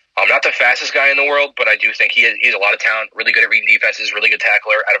draft. Not the fastest guy in the world, but I do think he has a lot of talent, really good at reading defenses, really good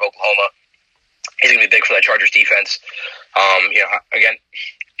tackler out of Oklahoma. He's going to be big for that Chargers defense.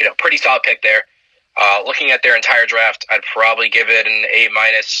 Pretty solid pick there. Looking at their entire draft, I'd probably give it an A-.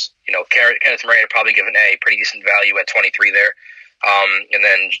 Kenneth Murray had probably given a pretty decent value at 23 there. And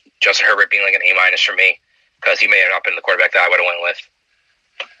then Justin Herbert being like an A- for me because he may have not been the quarterback that I would have went with.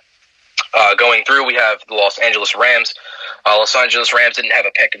 Going through, we have the Los Angeles Rams. Los Angeles Rams didn't have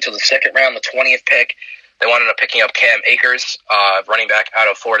a pick until the second round, the 20th pick. They wound up picking up Cam Akers, running back out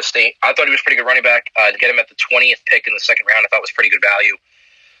of Florida State. I thought he was a pretty good running back. To get him at the 20th pick in the second round, I thought was pretty good value.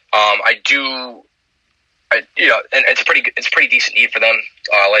 And it's a pretty decent need for them,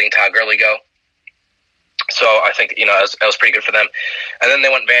 letting Todd Gurley go. So I think it was pretty good for them. And then they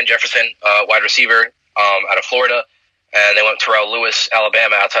went Van Jefferson, wide receiver, out of Florida. And they went Terrell Lewis,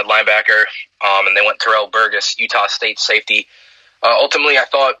 Alabama, outside linebacker. And they went Terrell Burgess, Utah State safety. Ultimately, I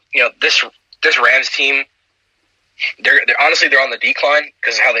thought, this Rams team, they're on the decline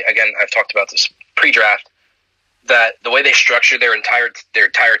because how I've talked about this pre-draft, that the way they structured their entire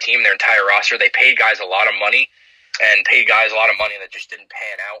team, their entire roster, they paid guys a lot of money that just didn't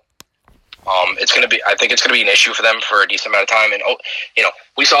pan out. I think it's gonna be an issue for them for a decent amount of time. And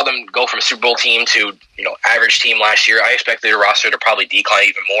we saw them go from a Super Bowl team to average team last year. I expect their roster to probably decline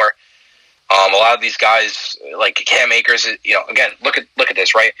even more. A lot of these guys like Cam Akers, again, look at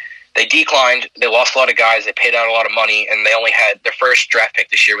this, right? They declined. They lost a lot of guys. They paid out a lot of money, and they only had their first draft pick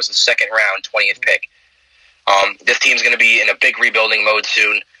this year was the second round, 20th pick. This team's going to be in a big rebuilding mode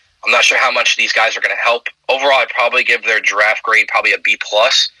soon. I'm not sure how much these guys are going to help. Overall, I'd probably give their draft grade probably a B+,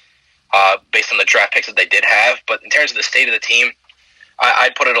 based on the draft picks that they did have. But in terms of the state of the team,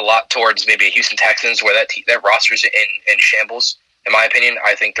 I'd put it a lot towards maybe a Houston Texans where that roster's in shambles. In my opinion,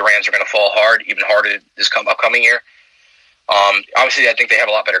 I think the Rams are going to fall even harder this upcoming year. Obviously, I think they have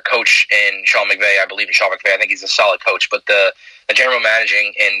a lot better coach in Sean McVay. I believe in Sean McVay. I think he's a solid coach, but the general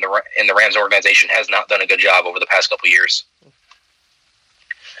managing in the Rams organization has not done a good job over the past couple of years.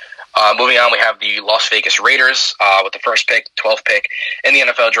 Moving on, we have the Las Vegas Raiders with the first pick, 12th pick in the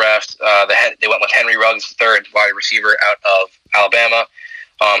NFL draft. They went with Henry Ruggs, third wide receiver out of Alabama.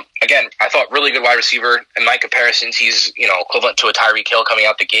 Again, I thought really good wide receiver. In my comparisons, he's equivalent to a Tyreek Hill coming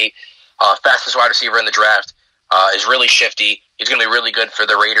out the gate. Fastest wide receiver in the draft. Is really shifty. He's going to be really good for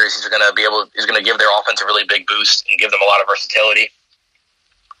the Raiders. He's going to give their offense a really big boost and give them a lot of versatility.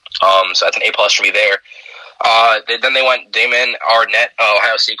 So that's an A+ for me there. Then they went Damon Arnett,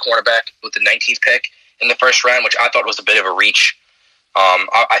 Ohio State cornerback, with the 19th pick in the first round, which I thought was a bit of a reach.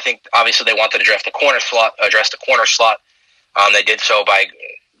 I think obviously they wanted to address the corner slot. They did so by,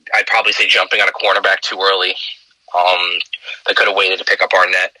 I'd probably say, jumping on a cornerback too early. They could have waited to pick up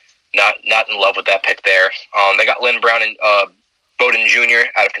Arnett. Not in love with that pick there. They got Lynn Brown and Bowden Jr.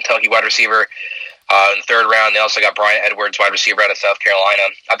 out of Kentucky, wide receiver. In the third round, they also got Brian Edwards, wide receiver out of South Carolina.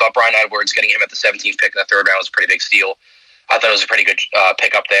 I thought Brian Edwards getting him at the 17th pick in the third round was a pretty big steal. I thought it was a pretty good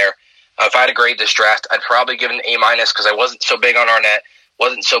pick up there. If I had to grade this draft, I'd probably give it an A- because I wasn't so big on Arnett,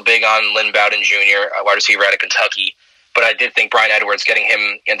 wasn't so big on Lynn Bowden Jr., wide receiver out of Kentucky. But I did think Brian Edwards getting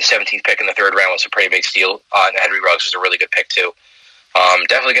him in the 17th pick in the third round was a pretty big steal. And Henry Ruggs was a really good pick, too.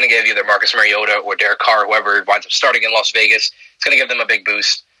 Definitely going to give either Marcus Mariota or Derek Carr, whoever winds up starting in Las Vegas. It's going to give them a big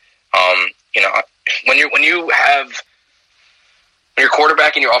boost. When you have your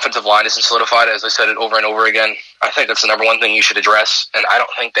quarterback and your offensive line isn't solidified, as I said it over and over again, I think that's the number one thing you should address. And I don't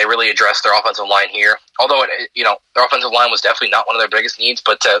think they really addressed their offensive line here. Although their offensive line was definitely not one of their biggest needs,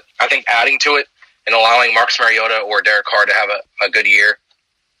 but I think adding to it and allowing Marcus Mariota or Derek Carr to have a good year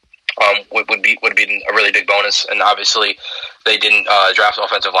would be a really big bonus. And obviously, they didn't draft an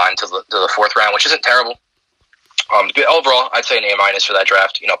offensive line to the fourth round, which isn't terrible. Overall, I'd say an A- for that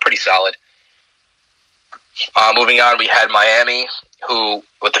draft. Pretty solid. Moving on, we had Miami, who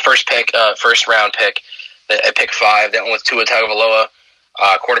with the first round pick at pick 5, that one was Tua Tagovailoa,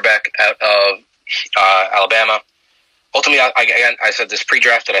 quarterback out of Alabama. Ultimately, I said this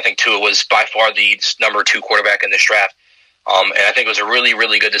pre-draft that I think Tua was by far the number 2 quarterback in this draft. And I think it was a really,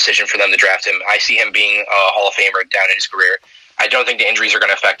 really good decision for them to draft him. I see him being a Hall of Famer down in his career. I don't think the injuries are going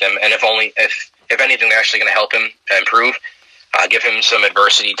to affect him. And if anything, they're actually going to help him improve, give him some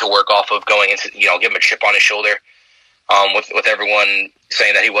adversity to work off of going into, give him a chip on his shoulder. With everyone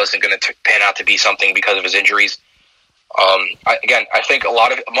saying that he wasn't going to pan out to be something because of his injuries. I think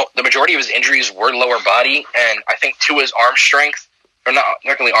the majority of his injuries were lower body, and I think Tua's arm strength, or not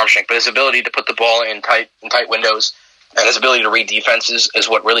really arm strength, but his ability to put the ball in tight windows and his ability to read defenses is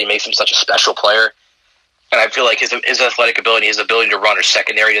what really makes him such a special player. And I feel like his athletic ability, his ability to run are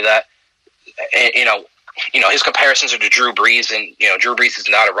secondary to that. And, his comparisons are to Drew Brees, and Drew Brees is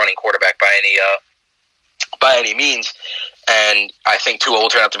not a running quarterback by any means. And I think Tua will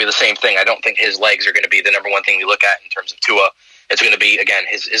turn out to be the same thing. I don't think his legs are going to be the number one thing we look at in terms of Tua. It's going to be, again,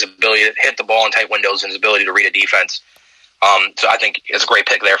 his ability to hit the ball in tight windows and his ability to read a defense. So I think it's a great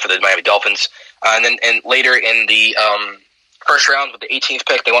pick there for the Miami Dolphins. And later in the first round with the 18th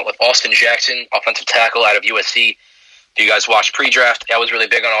pick, they went with Austin Jackson, offensive tackle out of USC. If you guys watched pre-draft, I was really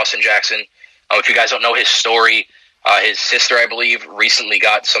big on Austin Jackson. If you guys don't know his story, his sister, I believe, recently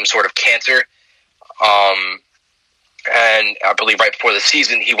got some sort of cancer. And I believe right before the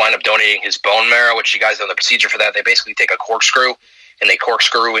season, he wound up donating his bone marrow, which you guys know the procedure for that. They basically take a corkscrew, and they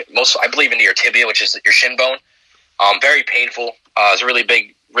corkscrew it, I believe, into your tibia, which is your shin bone. Very painful. It's a really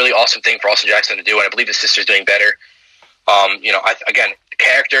big, really awesome thing for Austin Jackson to do, and I believe his sister's doing better. Again,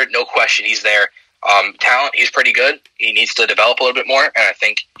 character, no question, he's there. Talent, he's pretty good. He needs to develop a little bit more, and I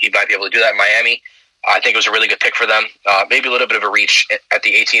think he might be able to do that in Miami. I think it was a really good pick for them. Maybe a little bit of a reach at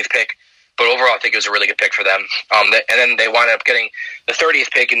the 18th pick, but overall I think it was a really good pick for them. And then they wound up getting the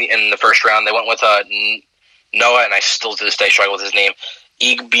 30th pick in the first round. They went with Noah, and I still to this day struggle with his name,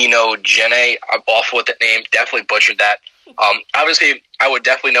 Igbinoghene. I'm awful with that name. Definitely butchered that. Obviously, I would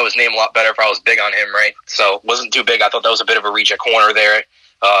definitely know his name a lot better if I was big on him, right? So wasn't too big. I thought that was a bit of a reach at corner there,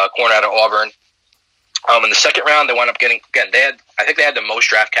 corner out of Auburn. In the second round, they wound up getting, again, I think they had the most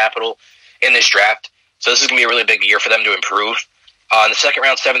draft capital in this draft. So this is going to be a really big year for them to improve. In the second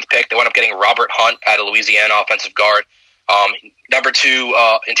round, 7th pick, they wound up getting Robert Hunt out of Louisiana, offensive guard. Number 2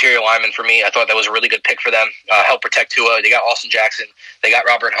 interior lineman for me. I thought that was a really good pick for them. Help protect Tua. They got Austin Jackson. They got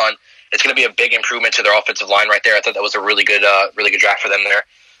Robert Hunt. It's going to be a big improvement to their offensive line right there. I thought that was a really good draft for them there.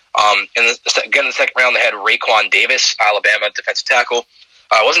 And again, in the second round, they had Raekwon Davis, Alabama defensive tackle.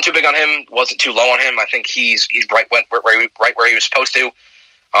 Wasn't too big on him. Wasn't too low on him. I think he's right where he was supposed to.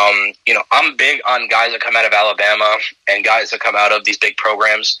 I'm big on guys that come out of Alabama and guys that come out of these big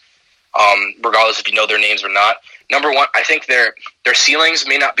programs, regardless if you know their names or not. Number one, I think their ceilings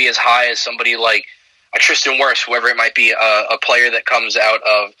may not be as high as somebody like a Tristan Wirfs, whoever it might be, a player that comes out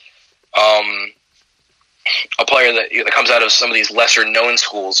of some of these lesser known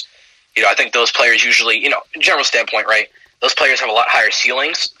schools. I think those players usually, general standpoint, right? Those players have a lot higher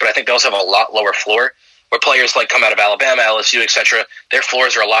ceilings, but I think they also have a lot lower floor. Where players like come out of Alabama, LSU, etc., their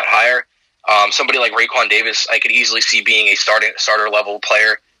floors are a lot higher. Somebody like Raekwon Davis, I could easily see being a starter level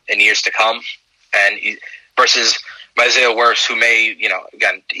player in years to come, and versus Isaiah Wirfs, who may,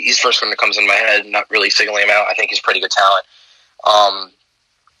 again, he's the first one that comes in my head. Not really signaling him out. I think he's pretty good talent.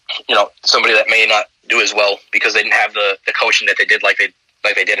 Somebody that may not do as well because they didn't have the coaching that they did like they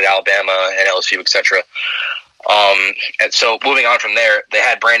did at Alabama and LSU, etc. And so moving on from there, they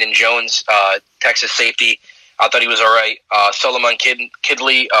had Brandon Jones, Texas safety. I thought he was all right. Solomon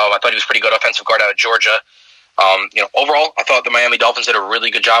Kidley, I thought he was pretty good offensive guard out of Georgia. Overall, I thought the Miami Dolphins did a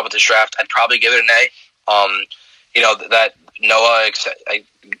really good job with this draft. I'd probably give it an A. That Noah, I'm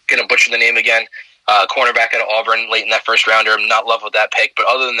going to butcher the name again, cornerback out of Auburn late in that first rounder. I'm not in love with that pick. But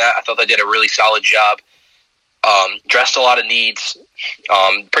other than that, I thought they did a really solid job. Dressed a lot of needs.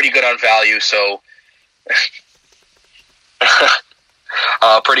 Pretty good on value, so...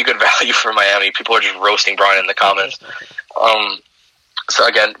 pretty good value for Miami. People are just roasting Brian in the comments. So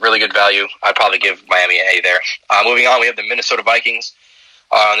again, really good value. I'd probably give Miami an A there. Moving on, we have the Minnesota Vikings.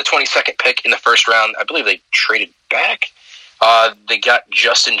 On the 22nd pick in the first round, I believe they traded back. They got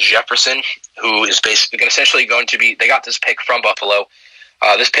Justin Jefferson, who is basically essentially going to be. They got this pick from Buffalo.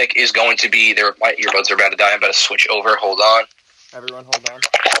 This pick is going to be. My earbuds are about to die. I'm about to switch over. Hold on. Everyone, hold on.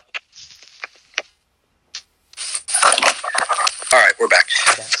 All right, we're back.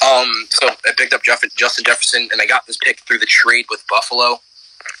 Okay. So I picked up Justin Jefferson, and I got this pick through the trade with Buffalo.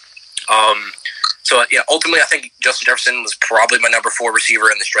 Ultimately, I think Justin Jefferson was probably my number 4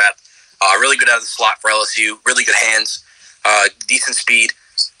 receiver in this draft. Really good out of the slot for LSU. Really good hands. Decent speed.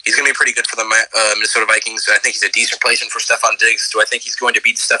 He's going to be pretty good for the Minnesota Vikings. I think he's a decent replacement for Stephon Diggs. Do I think he's going to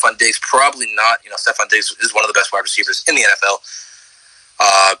beat Stephon Diggs? Probably not. Stephon Diggs is one of the best wide receivers in the NFL.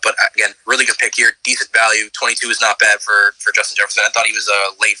 But again, really good pick here. Decent value. 22 is not bad for Justin Jefferson. I thought he was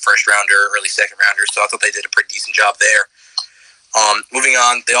a late first rounder, early second rounder, so I thought they did a pretty decent job there. Moving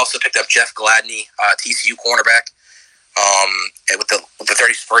on, they also picked up Jeff Gladney, TCU cornerback, with the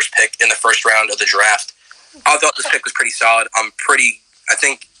 31st pick in the first round of the draft. I thought this pick was pretty solid. I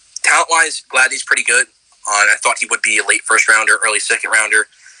think talent-wise, Gladney's pretty good. I thought he would be a late first rounder, early second rounder.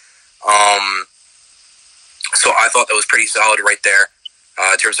 So I thought that was pretty solid right there.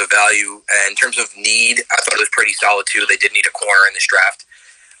 In terms of value and in terms of need, I thought it was pretty solid too. They did need a corner in this draft.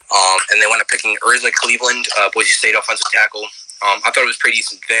 And they wound up picking Urzah Cleveland, Boise State offensive tackle. I thought it was pretty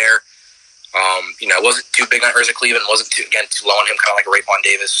decent there. I wasn't too big on Urzah Cleveland, wasn't too low on him, kind of like a Raekwon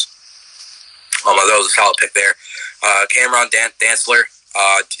Davis. I thought it was a solid pick there. Cameron Dantzler,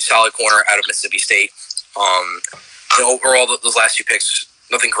 solid corner out of Mississippi State. Overall, those last 2 picks,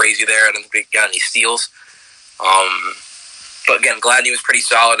 nothing crazy there. I don't think we got any steals. But again, Gladney was pretty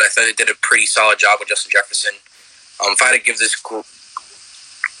solid. I thought they did a pretty solid job with Justin Jefferson. If I had to give this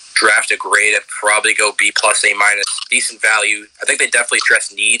draft a grade, I'd probably go B plus, A minus. Decent value. I think they definitely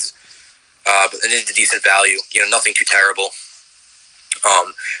address needs, but they did a decent value. Nothing too terrible.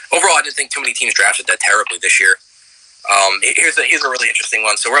 Overall, I didn't think too many teams drafted that terribly this year. Here's a really interesting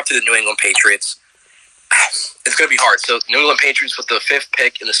one. So we're up to the New England Patriots. It's going to be hard. So New England Patriots with the 5th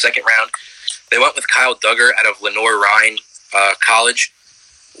pick in the 2nd round, they went with Kyle Duggar out of Lenoir-Rhyne College,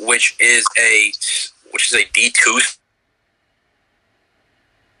 which is a D2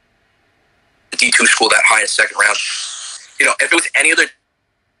 school that high in the 2nd round. If it was any other,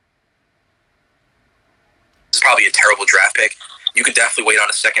 it's probably a terrible draft pick. You could definitely wait on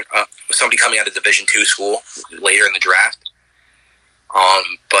a second, somebody coming out of Division II school later in the draft.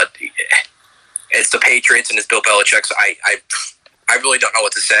 But it's the Patriots and it's Bill Belichick, so I really don't know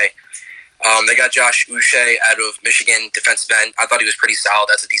what to say. They got Josh Uche out of Michigan, defensive end. I thought he was pretty solid.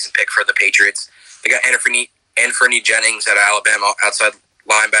 That's a decent pick for the Patriots. They got Anfernee Jennings out of Alabama, outside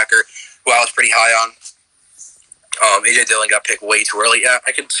linebacker, who I was pretty high on. A.J. Dillon got picked way too early. Yeah,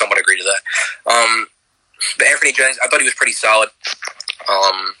 I could somewhat agree to that. But Anfernee Jennings, I thought he was pretty solid.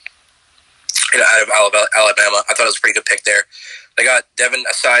 Out of Alabama, I thought it was a pretty good pick there. They got Devin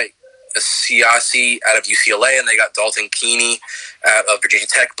Asiasi out of UCLA, and they got Dalton Keeney out of Virginia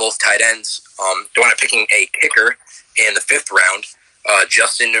Tech, both tight ends. They wound up picking a kicker in the 5th round,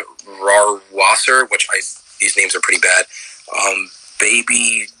 Justin Rarwasser, which these names are pretty bad.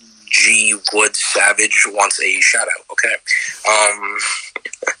 Baby G. Wood Savage wants a shout out. Okay.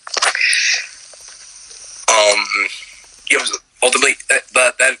 Ultimately,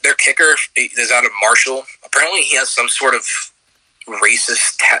 their kicker is out of Marshall. Apparently, he has some sort of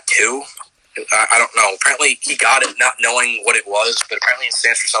racist tattoo. I don't know. Apparently, he got it not knowing what it was, but apparently it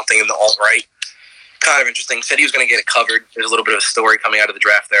stands for something in the alt-right. Kind of interesting. Said he was going to get it covered. There's a little bit of a story coming out of the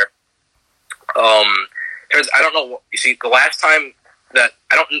draft there. I don't know. You see, the last time that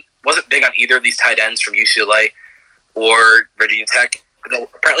wasn't big on either of these tight ends from UCLA or Virginia Tech.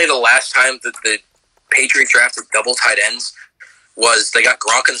 Apparently, the last time that the Patriots drafted double tight ends was they got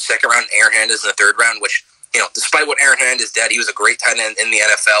Gronk in the 2nd round and Aaron Hernandez in the 3rd round, which, despite what Aaron Hernandez did, he was a great tight end in the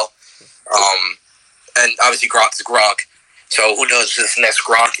NFL. And obviously Gronk is Gronk. So who knows this next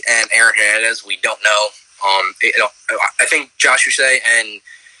Gronk and Aaron Hernandez? We don't know. I think Josh Uche and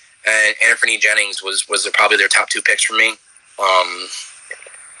Anfernee Jennings was probably their top 2 picks for me. I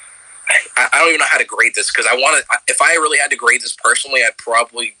don't even know how to grade this because if I really had to grade this personally, I'd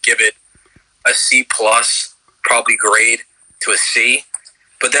probably give it a C plus, probably grade to a C.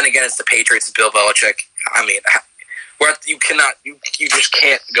 But then again, it's the Patriots, it's Bill Belichick. I mean, you just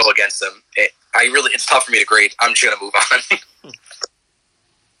can't go against them. It's tough for me to grade. I'm just gonna move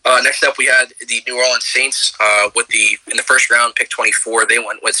on. Next up, we had the New Orleans Saints in the 1st round, pick 24. They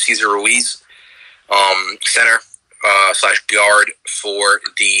went with Cesar Ruiz, center / guard for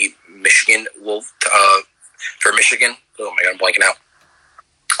the Michigan Wolf for Michigan. Oh my God, I'm blanking out.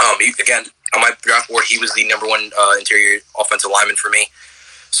 Again, on my draft board, he was the number 1 interior offensive lineman for me.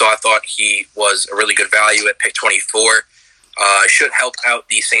 So I thought he was a really good value at pick 24. Should help out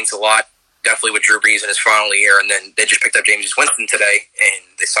the Saints a lot, definitely with Drew Brees in his final year. And then they just picked up James Winston today, and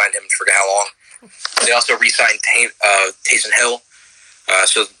they signed him for how long. They also re-signed Taysom Hill.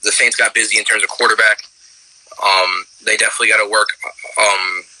 So the Saints got busy in terms of quarterback. They definitely got to work.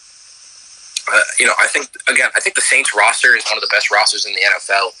 I think the Saints roster is one of the best rosters in the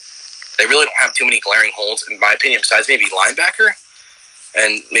NFL. They really don't have too many glaring holes, in my opinion, besides maybe linebacker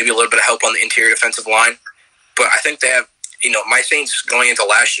and maybe a little bit of help on the interior defensive line. But I think they have, my Saints going into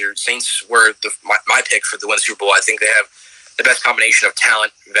last year, Saints were my pick for the win Super Bowl. I think they have the best combination of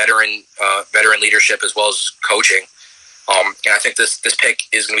talent, veteran leadership, as well as coaching. And I think this pick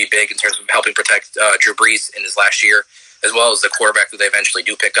is going to be big in terms of helping protect Drew Brees in his last year, as well as the quarterback that they eventually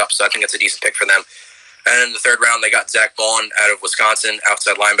do pick up. So I think it's a decent pick for them. And in the 3rd round, they got Zach Bond out of Wisconsin,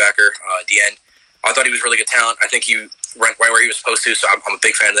 outside linebacker, at the end. I thought he was really good talent. I think he went right where he was supposed to, so I'm a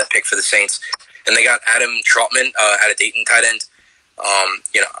big fan of that pick for the Saints. And they got Adam Trautman out of Dayton, tight end.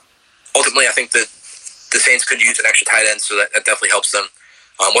 Ultimately, I think that the Saints could use an extra tight end, so that definitely helps them.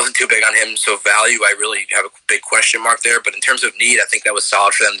 Wasn't too big on him, so value, I really have a big question mark there. But in terms of need, I think that was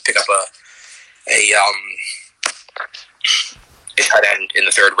solid for them to pick up a tight end in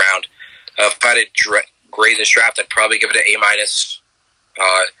the 3rd round. If I had to grade this draft, I'd probably give it an A minus.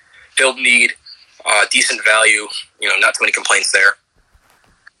 Build need, decent value. Not too many complaints there.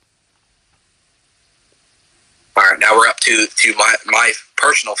 All right, now we're up to my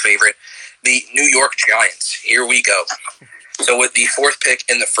personal favorite, the New York Giants. Here we go. So with the fourth pick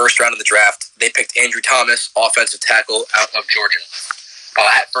in the first round of the draft, they picked Andrew Thomas, offensive tackle out of Georgia.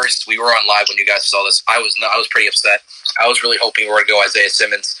 At first, we were on live when you guys saw this. I was pretty upset. I was really hoping we were going to go Isaiah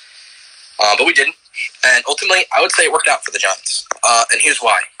Simmons, but we didn't. And ultimately, I would say it worked out for the Giants. And here's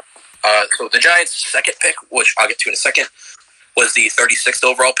why. So the Giants' second pick, which I'll get to in a second, was the 36th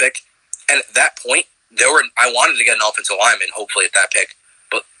overall pick. And at that point, I wanted to get an offensive lineman, hopefully, at that pick.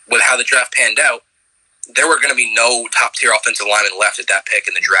 But with how the draft panned out, there were going to be no top-tier offensive linemen left at that pick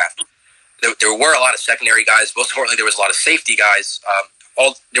in the draft. There were a lot of secondary guys. Most importantly, there was a lot of safety guys.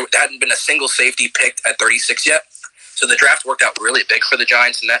 There hadn't been a single safety picked at 36 yet. So the draft worked out really big for the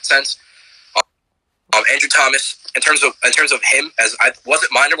Giants in that sense. Andrew Thomas, in terms of him, as I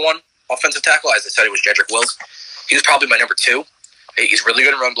wasn't my number one offensive tackle, as I said, it was Jedrick Wills. He was probably my number two. He's really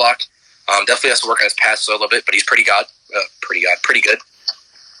good in run block. Definitely has to work on his pass a little bit, but he's pretty good.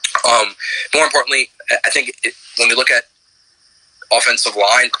 More importantly, I think when we look at offensive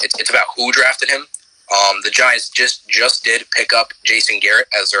line, it's about who drafted him. The Giants just did pick up Jason Garrett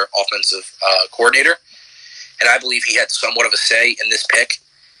as their offensive coordinator, and I believe he had somewhat of a say in this pick.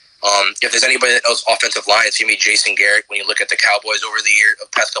 If there's anybody that knows offensive line, it's going to be Jason Garrett. When you look at the Cowboys over the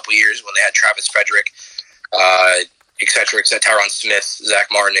past couple of years, when they had Travis Frederick, et cetera, Tyron Smith, Zach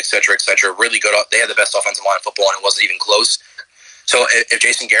Martin, et cetera, really good. They had the best offensive line in football, and it wasn't even close. So if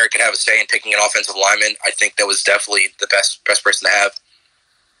Jason Garrett could have a say in picking an offensive lineman, I think that was definitely the best person to have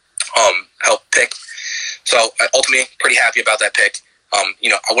help pick. So ultimately, pretty happy about that pick.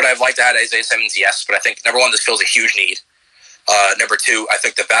 Would I have liked to have Isaiah Simmons? Yes, but I think number one, this fills a huge need. Number two, I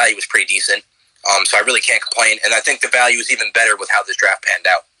think the value was pretty decent. So I really can't complain, and I think the value is even better with how this draft panned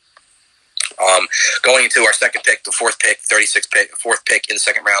out. Going into our second pick, the fourth pick in the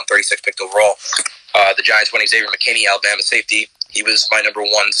second round, 36th pick overall, the Giants went Xavier McKinney, Alabama safety. He was my number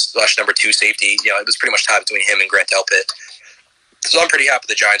one/number two safety. It was pretty much tied between him and Grant Delpit. So I'm pretty happy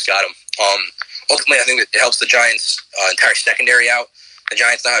the Giants got him. Ultimately, I think that it helps the Giants' entire secondary out. The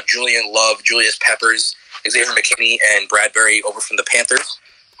Giants now have Julian Love, Julius Peppers, Xavier McKinney, and Bradbury over from the Panthers.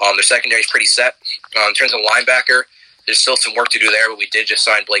 Their secondary is pretty set. In terms of linebacker, there's still some work to do there, but we did just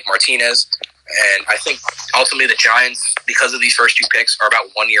sign Blake Martinez. And I think ultimately the Giants, because of these first two picks, are about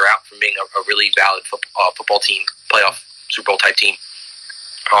 1 year out from being a really valid football team, playoff Super Bowl type team.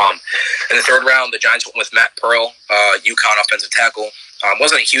 In the third round, the Giants went with Matt Pearl, UConn offensive tackle.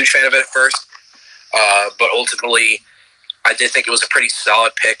 Wasn't a huge fan of it at first, but ultimately I did think it was a pretty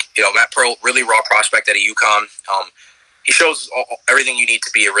solid pick. Matt Pearl, really raw prospect out of UConn. He shows everything you need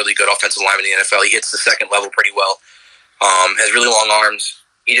to be a really good offensive lineman in the NFL. He hits the second level pretty well. Has really long arms.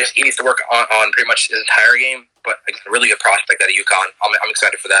 He needs to work on pretty much his entire game, but a really good prospect out of UConn. I'm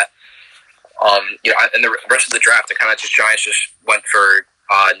excited for that. And the rest of the draft, the kind of Giants just went for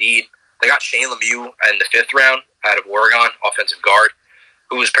need. They got Shane Lemieux in the fifth round out of Oregon, offensive guard,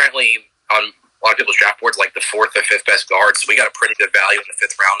 who was apparently on a lot of people's draft boards like the fourth or fifth best guard. So we got a pretty good value in the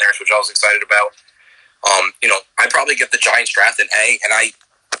fifth round there, which I was excited about. I'd probably give the Giants draft an A, and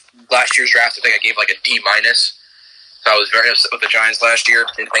last year's draft, I think I gave like a D minus. So I was very upset with the Giants last year.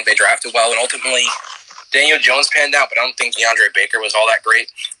 Didn't think they drafted well, and ultimately Daniel Jones panned out, but I don't think DeAndre Baker was all that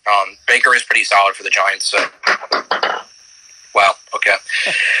great. Baker is pretty solid for the Giants. So, wow, okay.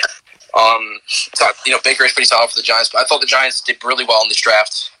 Baker is pretty solid for the Giants, but I thought the Giants did really well in this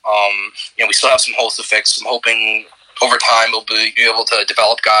draft. We still have some holes to fix. I'm hoping over time we'll be able to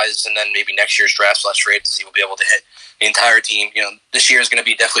develop guys, and then maybe next year's draft/trade to see we'll be able to hit the entire team. This year is going to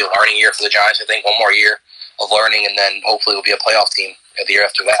be definitely a learning year for the Giants. I think one more year of learning, and then hopefully we'll be a playoff team the year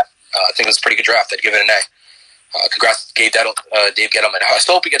after that. I think it was a pretty good draft. I'd give it an A. Congrats to Dave Gettleman. I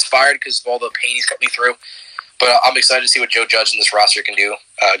still hope he gets fired because of all the pain he's got me through. But I'm excited to see what Joe Judge and this roster can do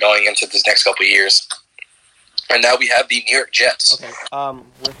going into this next couple of years. And now we have the New York Jets. Okay,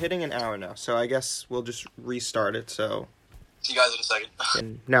 we're hitting an hour now, so I guess we'll just restart it. So see you guys in a second.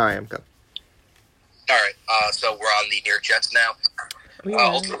 And now I am go. All right, so we're on the New York Jets now.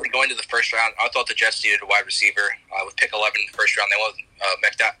 Ultimately, going to the first round, I thought the Jets needed a wide receiver. With pick 11 in the first round, they went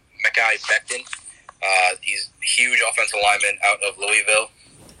Mekhi Becton. He's a huge offensive lineman out of Louisville.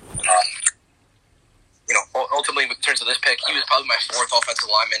 Ultimately, in terms of this pick, he was probably my fourth offensive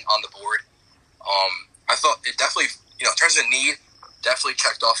lineman on the board. I thought it definitely, in terms of need, definitely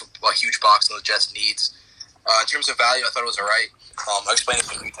checked off a huge box on the Jets' needs. In terms of value, I thought it was all right. I explained it a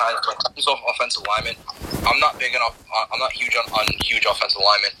few times. But in terms of offensive lineman, I'm not huge on huge offensive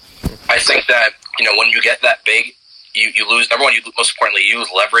linemen. I think that when you get that big, you lose. Number one, most importantly, you lose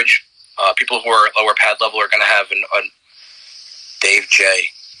leverage. People who are lower pad level are going to have a Dave J.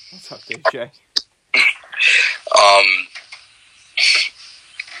 What's up, Dave J?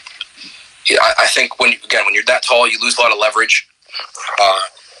 I think when you're that tall, you lose a lot of leverage.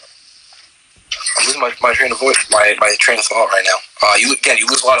 I'm losing my train of voice, my train of thought right now. You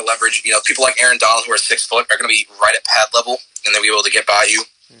lose a lot of leverage. People like Aaron Donald, who are 6 foot, are going to be right at pad level, and they'll be able to get by you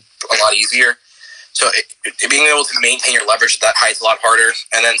a lot easier. So being able to maintain your leverage at that height is a lot harder.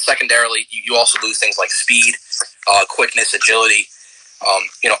 And then secondarily, you also lose things like speed, quickness, agility.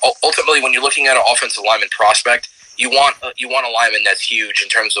 Ultimately, when you're looking at an offensive lineman prospect, you want a lineman that's huge in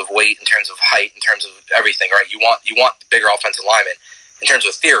terms of weight, in terms of height, in terms of everything, right? You want the bigger offensive lineman in terms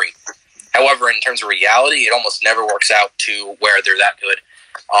of theory. However, in terms of reality, it almost never works out to where they're that good.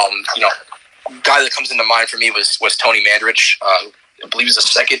 Guy that comes into mind for me was Tony Mandrich. I believe he was the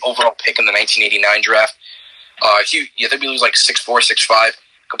 2nd overall pick in the 1989 draft. I think he was like 6'4", 6'5",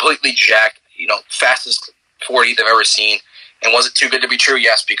 completely jacked. Fastest 40 they've ever seen. And was it too good to be true?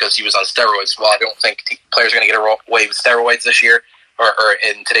 Yes, because he was on steroids. Well, I don't think players are going to get away with steroids this year or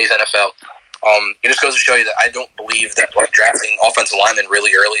in today's NFL. It just goes to show you that I don't believe that drafting offensive linemen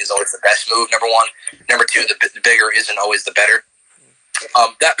really early is always the best move, number one. Number two, the bigger isn't always the better.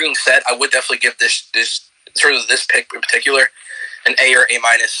 That being said, I would definitely give this pick in particular an A or A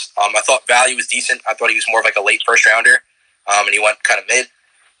minus. I thought value was decent. I thought he was more of like a late first rounder, and he went kind of mid.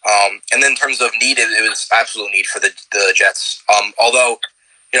 And then in terms of need, it was absolute need for the Jets. Although,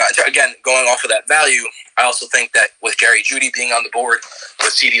 again, going off of that value, I also think that with Jerry Jeudy being on the board,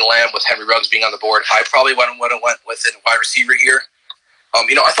 with CeeDee Lamb, with Henry Ruggs being on the board, I probably would have went with a wide receiver here.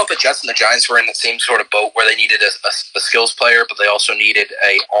 I thought the Jets and the Giants were in the same sort of boat where they needed a skills player, but they also needed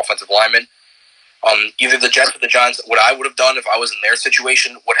a offensive lineman. Either the Jets or the Giants, what I would have done if I was in their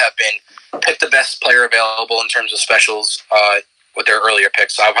situation would have been pick the best player available in terms of specials with their earlier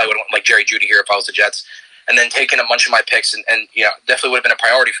picks. So I probably would have went like Jerry Jeudy here if I was the Jets, and then taken a bunch of my picks, and definitely would have been a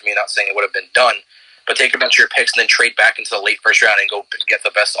priority for me. Not saying it would have been done, but take a bunch of your picks and then trade back into the late first round and go get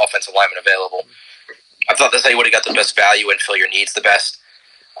the best offensive lineman available. I thought that's how you would have got the best value and fill your needs the best.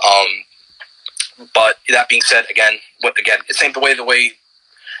 But that being said, it's the way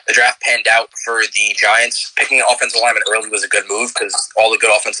the draft panned out for the Giants. Picking an offensive lineman early was a good move because all the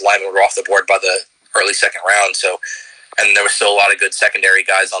good offensive linemen were off the board by the early second round. And there was still a lot of good secondary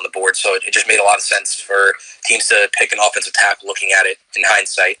guys on the board, so it just made a lot of sense for teams to pick an offensive tackle looking at it in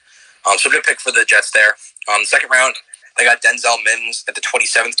hindsight. So good pick for the Jets there. The second round, they got Denzel Mims at the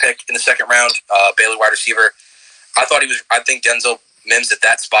 27th pick in the second round, Baylor wide receiver. I think Denzel Mims at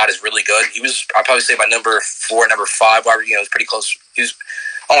that spot is really good. He was, I'd probably say, my number 4, number 5. It was pretty close. He was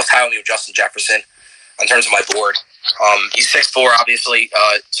almost high on me with Justin Jefferson in terms of my board. He's 6'4", obviously,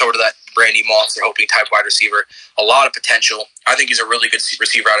 sort of that Randy Moss, they're hoping type wide receiver. A lot of potential. I think he's a really good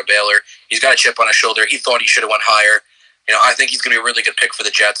receiver out of Baylor. He's got a chip on his shoulder. He thought he should have went higher. I think he's going to be a really good pick for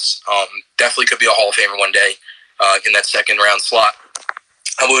the Jets. Definitely could be a Hall of Famer one day in that second round slot.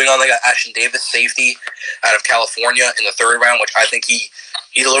 Moving on, they got Ashton Davis, safety out of California in the third round, which I think he's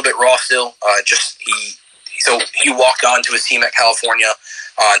a little bit raw still. He walked on to his team at California.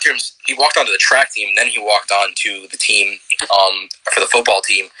 He walked onto the track team, and then he walked on to the team for the football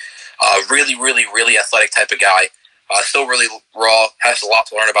team. Really, really, really athletic type of guy. Still really raw. Has a lot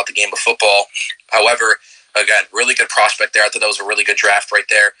to learn about the game of football. However, again, really good prospect there. I thought that was a really good draft right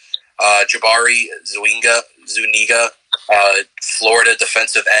there. Jabari Zuniga, Florida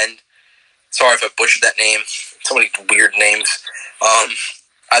defensive end. Sorry if I butchered that name. So many weird names.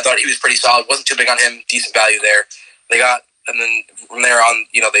 I thought he was pretty solid. Wasn't too big on him. Decent value there. And then from there on,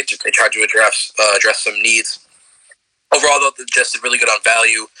 they tried to address some needs. Overall, though, the Jets did really good on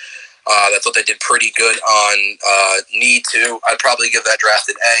value. I thought they did pretty good on need too. I'd probably give that draft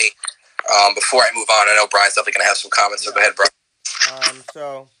an A. Before I move on, I know Brian's definitely going to have some comments. So go ahead, Brian.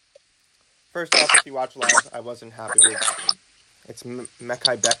 So first off, if you watch live, I wasn't happy with it's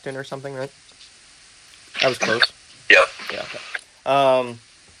Mekhi Becton or something, right? That was close. Yep. Yeah. Okay.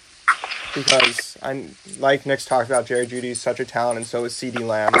 Because like Nick's talked about, Jerry Jeudy is such a talent, and so is CeeDee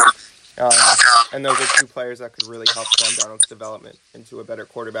Lamb. And those are two players that could really help Sam Darnold's development into a better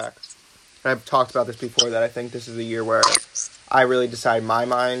quarterback. And I've talked about this before, that I think this is a year where I really decide my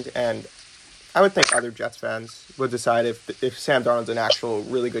mind, and I would think other Jets fans would decide if Sam Darnold's an actual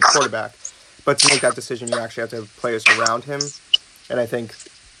really good quarterback. But to make that decision, you actually have to have players around him. And I think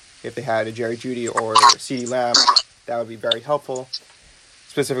if they had a Jerry Jeudy or CeeDee Lamb, that would be very helpful,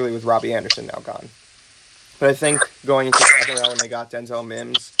 specifically with Robbie Anderson now gone. But I think going into the second round when they got Denzel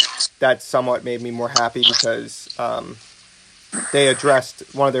Mims, that somewhat made me more happy because they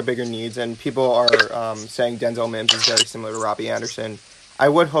addressed one of their bigger needs, and people are saying Denzel Mims is very similar to Robbie Anderson. I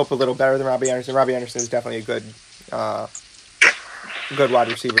would hope a little better than Robbie Anderson. Robbie Anderson is definitely a good wide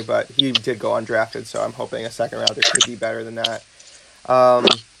receiver, but he did go undrafted, so I'm hoping a second rounder could be better than that.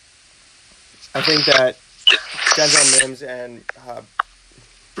 I think that Denzel Mims and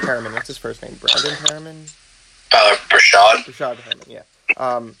Perriman, what's his first name? Brandon Perriman? Rashad Perriman, yeah.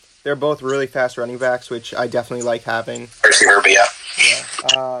 They're both really fast running backs, which I definitely like having. receiver, but yeah. Yeah.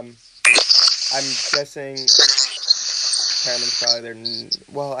 I'm guessing Perriman's probably their.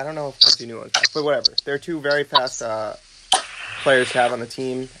 I don't know if Quincy Newland's back, but whatever. They're two very fast players to have on the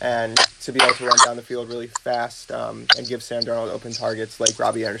team, and to be able to run down the field really fast and give Sam Darnold open targets like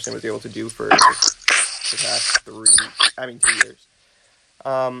Robbie Anderson was able to do for the past 2 years.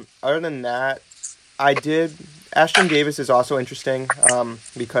 Other than that, Ashton Davis is also interesting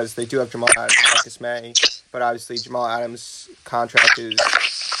because they do have Jamal Adams and Marcus May, but obviously Jamal Adams' contract is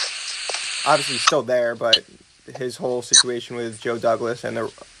obviously still there, but his whole situation with Joe Douglas and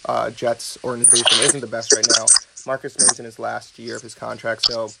the Jets organization isn't the best right now. Marcus May's in his last year of his contract,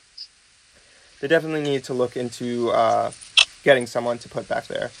 so they definitely need to look into getting someone to put back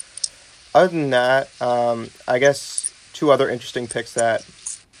there. Other than that, I guess 2 other interesting picks that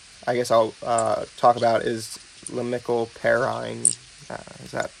I guess I'll talk about is Lamical Perrine.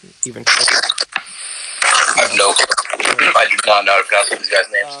 Is that even correct? I have no clue. I do not know how to pronounce these guys'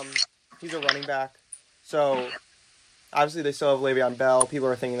 names. He's a running back. So, obviously they still have Le'Veon Bell. People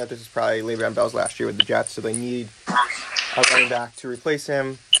are thinking that this is probably Le'Veon Bell's last year with the Jets, so they need a running back to replace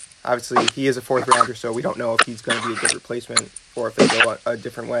him. Obviously, he is a 4th rounder, so we don't know if he's going to be a good replacement or if they go a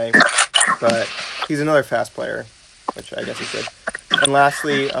different way. But he's another fast player, which I guess is good. And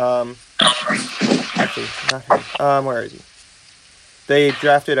lastly, actually, not him. Where is he? They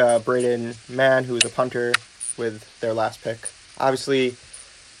drafted Braden Mann, who is a punter, with their last pick. Obviously,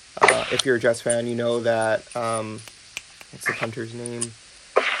 if you're a Jets fan, you know that, what's the punter's name?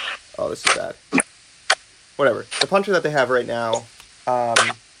 Oh, this is bad. Whatever. The punter that they have right now,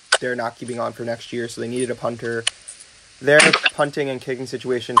 they're not keeping on for next year, so they needed a punter. Their punting and kicking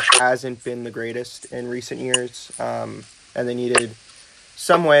situation hasn't been the greatest in recent years, and they needed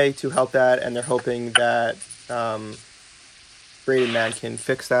some way to help that, and they're hoping that Braden Mann can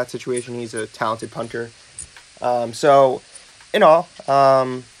fix that situation. He's a talented punter. So, in all,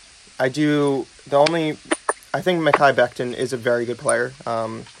 I think Mekhi Becton is a very good player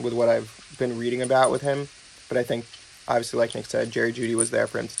with what I've been reading about with him, but I think, obviously, like Nick said, Jerry Jeudy was there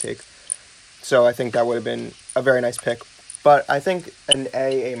for him to take. So I think that would have been a very nice pick. But I think an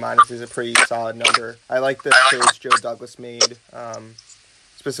A minus is a pretty solid number. I like the trades Joe Douglas made,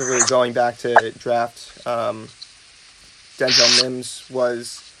 specifically going back to draft. Denzel Mims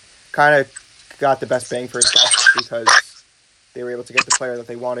was kind of got the best bang for his buck because they were able to get the player that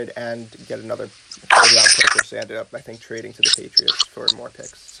they wanted and get another 3rd-round pick, which they ended up, I think, trading to the Patriots for more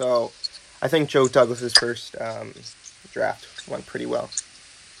picks. So I think Joe Douglas's first draft went pretty well.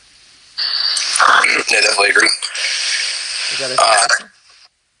 I definitely agree. Is that it?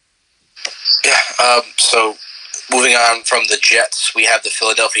 So moving on from the Jets, we have the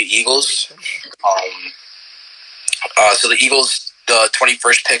Philadelphia Eagles. So the Eagles, the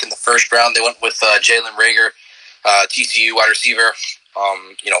 21st pick in the 1st round, they went with Jalen Reagor, TCU wide receiver.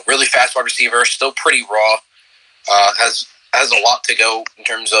 Really fast wide receiver, still pretty raw. Has a lot to go in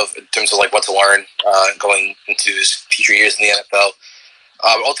terms of like what to learn going into his future years in the NFL.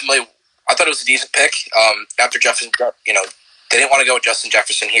 Ultimately, I thought it was a decent pick. After Jefferson, they didn't want to go with Justin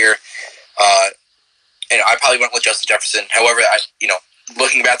Jefferson here. I probably went with Justin Jefferson. However,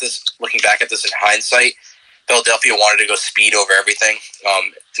 looking back at this in hindsight, Philadelphia wanted to go speed over everything,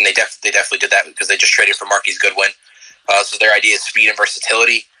 and they definitely did that because they just traded for Marquise Goodwin. So their idea is speed and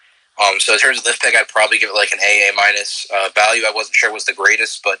versatility. So in terms of this pick, I'd probably give it like an A minus. Value I wasn't sure was the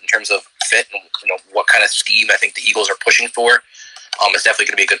greatest, but in terms of fit and what kind of scheme I think the Eagles are pushing for, it's definitely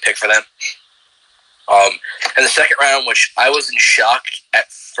going to be a good pick for them. And the 2nd round, which I was in shock at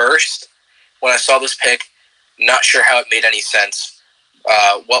first when I saw this pick, not sure how it made any sense.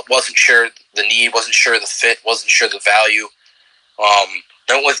 Wasn't sure the need, wasn't sure the fit, wasn't sure the value.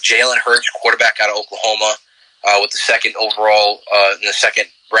 Went with Jalen Hurts, quarterback out of Oklahoma, with the 2nd overall in the 2nd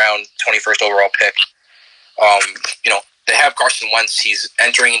round, 21st overall pick. They have Carson Wentz. He's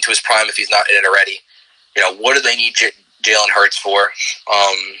entering into his prime if he's not in it already. What do they need Jalen Hurts for?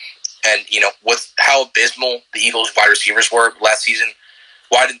 And with how abysmal the Eagles wide receivers were last season,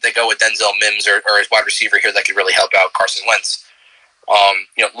 why didn't they go with Denzel Mims or his wide receiver here that could really help out Carson Wentz?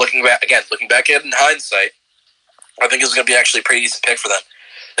 Looking back at it in hindsight, I think it's going to be actually a pretty decent pick for them.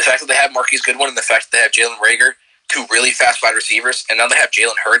 The fact that they have Marquise Goodwin and the fact that they have Jalen Reagor, 2 really fast wide receivers, and now they have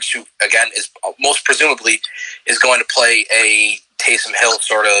Jalen Hurts, who again is most presumably going to play a Taysom Hill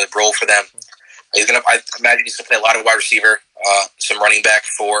sort of role for them. I imagine he's going to play a lot of wide receiver, some running back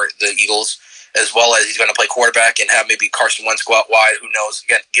for the Eagles, as well as he's going to play quarterback and have maybe Carson Wentz go out wide. Who knows?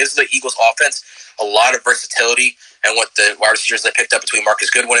 Again, gives the Eagles offense a lot of versatility, and what the wide receivers they picked up between Marcus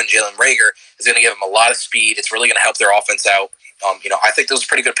Goodwin and Jalen Reagor is going to give them a lot of speed. It's really going to help their offense out. I think this was a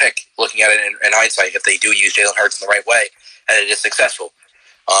pretty good pick looking at it in hindsight if they do use Jalen Hurts in the right way and it is successful.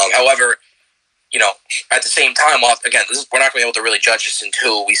 However, at the same time, again, we're not going to be able to really judge this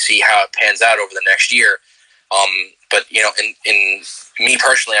until we see how it pans out over the next year. But in me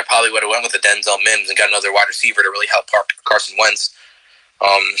personally, I probably would have went with the Denzel Mims and got another wide receiver to really help Carson Wentz.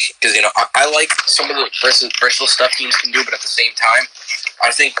 Because I like some of the versatile stuff teams can do, but at the same time,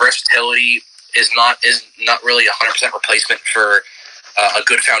 I think versatility is not really 100% replacement for a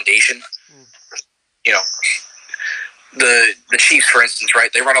good foundation. The Chiefs, for instance,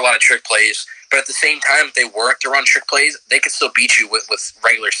 right? They run a lot of trick plays, but at the same time, if they weren't to run trick plays, they could still beat you with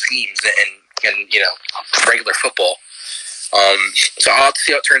regular schemes and regular football. So I'll have to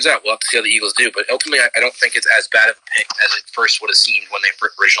see how it turns out. We'll have to see how the Eagles do. But ultimately, I don't think it's as bad of a pick as it first would have seemed when they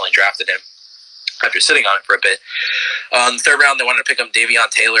originally drafted him after sitting on it for a bit. In the third round, they wanted to pick up Davion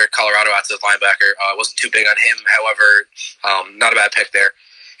Taylor, Colorado outside linebacker. I wasn't too big on him. However, not a bad pick there.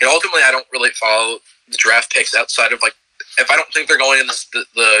 Ultimately, I don't really follow the draft picks outside of, if I don't think they're going in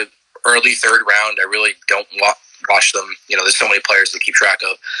the early third round, I really don't watch them. There's so many players to keep track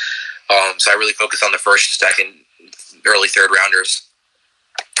of. So I really focus on the first, second, early third rounders.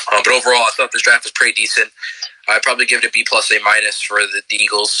 But overall, I thought this draft was pretty decent. I'd probably give it a B+, A- for the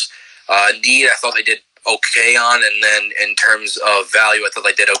Eagles. Need, I thought they did okay on, and then in terms of value, I thought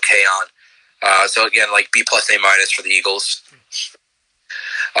they did okay on. So again, B+, A- for the Eagles.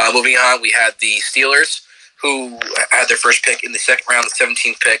 Moving on, we had the Steelers, who had their first pick in the second round, the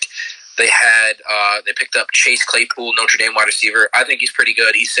 17th pick. They picked up Chase Claypool, Notre Dame wide receiver. I think he's pretty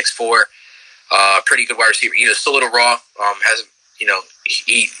good. He's 6'4", pretty good wide receiver. He's still a little raw. He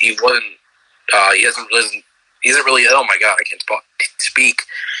isn't really. Oh my God, I can't speak.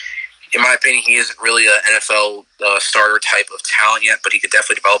 In my opinion, he isn't really an NFL starter type of talent yet, but he could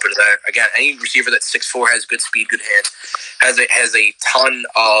definitely develop into that. Again, any receiver that's 6'4", has good speed, good hands, has a ton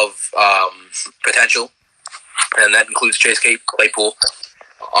of potential, and that includes Chase Claypool.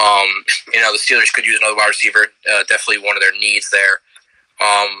 The Steelers could use another wide receiver. Definitely one of their needs there.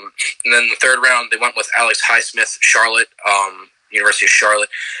 And then the third round, they went with Alex Highsmith, Charlotte, University of Charlotte,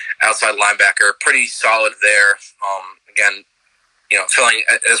 outside linebacker. Pretty solid there. Again, feeling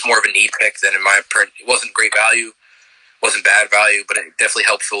as more of a need pick than in my opinion. It wasn't great value, wasn't bad value, but it definitely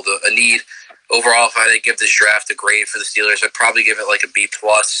helped fill a need. Overall, if I had to give this draft a grade for the Steelers, I'd probably give it a B+.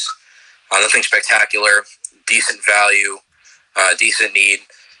 Nothing spectacular, decent value, decent need.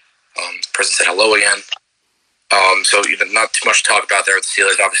 The person said hello again. So not too much to talk about there with the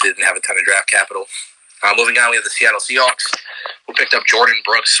Steelers. Obviously, they didn't have a ton of draft capital. Moving on, we have the Seattle Seahawks, who picked up Jordan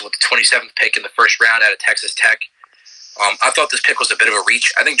Brooks with the 27th pick in the first round out of Texas Tech. I thought this pick was a bit of a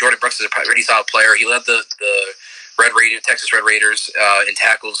reach. I think Jordan Brooks is a pretty solid player. He led the Texas Red Raiders in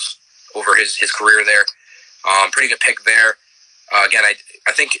tackles over his career there. Pretty good pick there. Again,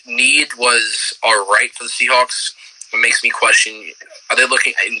 I think need was all right for the Seahawks. It makes me question, are they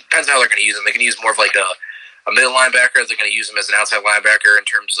looking, it depends on how they're going to use him. They can use more of a middle linebacker. They're going to use him as an outside linebacker in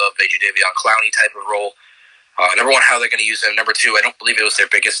terms of a Jadeveon Clowney type of role. Number one, how they're going to use him. Number two, I don't believe it was their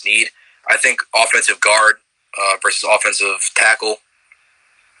biggest need. I think offensive guard versus offensive tackle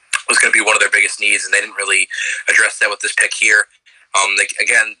was going to be one of their biggest needs, and they didn't really address that with this pick here.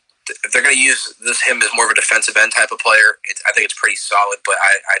 If they're going to use him as more of a defensive end type of player, I think it's pretty solid, but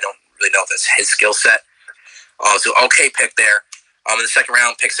I don't really know if that's his skill set. So okay pick there. In the second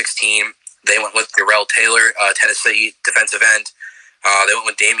round, pick 16, they went with Darrell Taylor, Tennessee defensive end. They went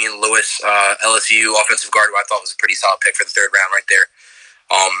with Damian Lewis, LSU offensive guard, who I thought was a pretty solid pick for the third round right there.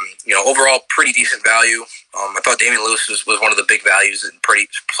 Overall, pretty decent value. I thought Damian Lewis was one of the big values and pretty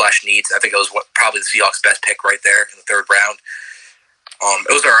flash needs. I think it was probably the Seahawks' best pick right there in the third round.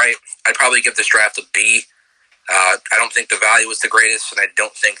 It was all right. I'd probably give this draft a B. I don't think the value was the greatest, and I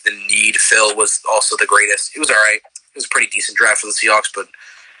don't think the need fill was also the greatest. It was all right. It was a pretty decent draft for the Seahawks, but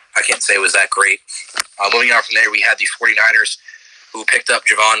I can't say it was that great. Moving on from there, we had the 49ers, who picked up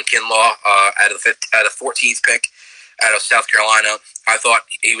Javon Kinlaw out of the 14th pick out of South Carolina. I thought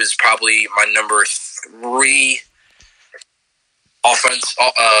he was probably my number 3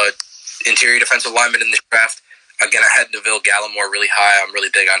 interior defensive lineman in this draft. Again, I had Neville Gallimore really high. I'm really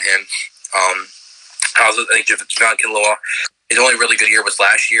big on him. I think Javon Kinlaw, his only really good year was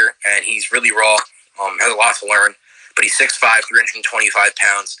last year, and he's really raw, has a lot to learn. But he's 6'5", 325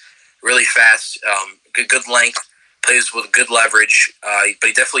 pounds, really fast, good length, plays with good leverage. But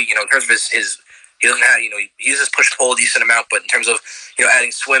he definitely, in terms of his He doesn't have, he uses push pull a decent amount, but in terms of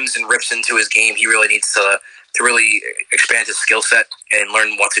adding swims and rips into his game, he really needs to really expand his skill set and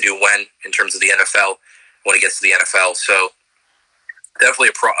learn what to do when in terms of the NFL when he gets to the NFL. So definitely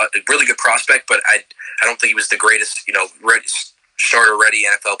a really good prospect, but I don't think he was the greatest starter ready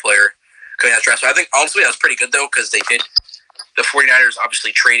NFL player coming out of the draft. So I think honestly that was pretty good though, because the 49ers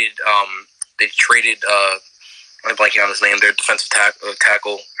obviously traded I'm blanking on his name, their defensive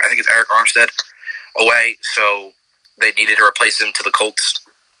tackle, I think it's Eric Armstead, away, so they needed to replace him to the Colts.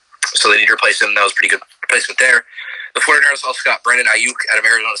 So they needed to replace him. That was a pretty good replacement there. The 49ers also got Brandon Ayuk out of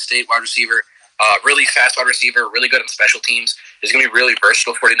Arizona State, wide receiver. Really fast wide receiver, really good on special teams. He's going to be really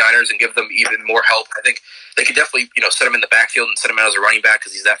versatile 49ers and give them even more help. I think they could definitely set him in the backfield and set him out as a running back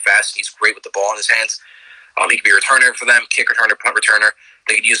because he's that fast and he's great with the ball in his hands. He could be a returner for them, kick returner, punt returner.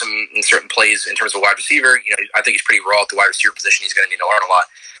 They could use him in certain plays in terms of wide receiver. I think he's pretty raw at the wide receiver position. He's going to need to learn a lot.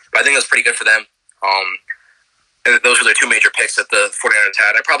 But I think that's pretty good for them. Those are their two major picks that the 49ers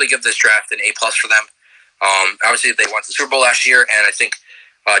had. I'd probably give this draft an A+ for them. Obviously, they won the Super Bowl last year, and I think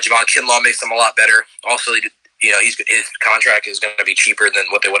Javon Kinlaw makes them a lot better. Also, his contract is going to be cheaper than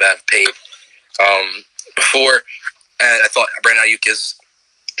what they would have paid before. And I thought Brandon Ayuk is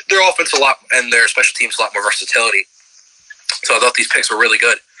their offense a lot, and their special teams a lot more versatility. So I thought these picks were really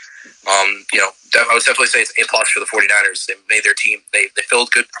good. I would definitely say it's A+ for the 49ers. They made their team. They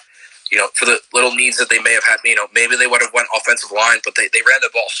filled good, for the little needs that they may have had. Maybe they would have went offensive line, but they ran the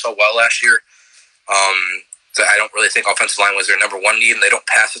ball so well last year. So I don't really think offensive line was their number one need, and they don't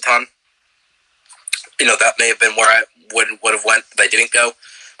pass a ton. That may have been where I would have went, but they didn't go.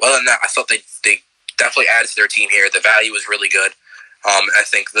 But other than that, I thought they definitely added to their team here. The value was really good. I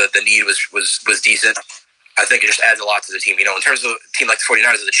think the need was decent. I think it just adds a lot to the team. In terms of a team like the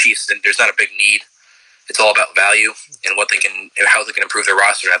 49ers or the Chiefs, then there's not a big need. It's all about value and how they can improve their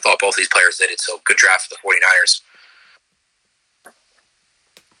roster. And I thought both these players did it. So good draft for the 49ers.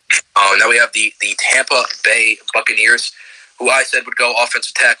 Now we have the Tampa Bay Buccaneers, who I said would go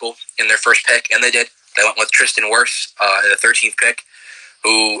offensive tackle in their first pick, and they did. They went with Tristan Wirfs in the 13th pick,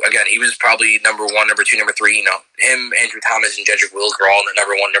 who, again, he was probably number one, number two, number three. Him, Andrew Thomas, and Jedrick Wills were all in the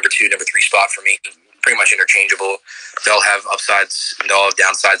number one, number two, number three spot for me. Pretty much interchangeable. They'll have upsides and they'll have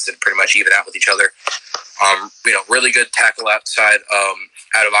downsides that pretty much even out with each other. Really good tackle outside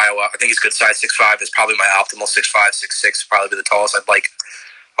out of Iowa. I think he's good size. 6'5" is probably my optimal 6'5", 6'6", probably be the tallest I'd like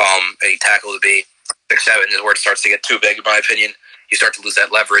a tackle to be. 6'7" is where it starts to get too big, in my opinion. You start to lose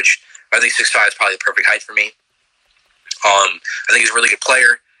that leverage. I think 6'5" is probably the perfect height for me. I think he's a really good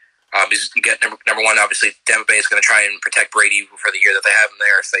player. You get number one. Obviously, Tampa Bay is going to try and protect Brady for the year that they have him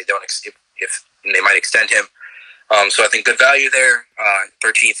there. If they don't, if they might extend him. So I think good value there.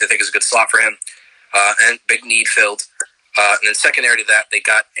 13th, I think is a good slot for him, and big need filled. And then secondary to that, they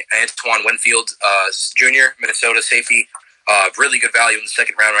got Antoine Winfield Jr., Minnesota safety. Really good value in the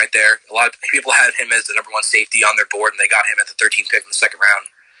second round right there. A lot of people had him as the number one safety on their board, and they got him at the 13th pick in the second round.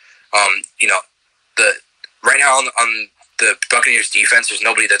 Right now on the Buccaneers defense, there's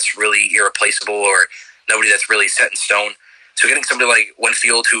nobody that's really irreplaceable or nobody that's really set in stone. So getting somebody like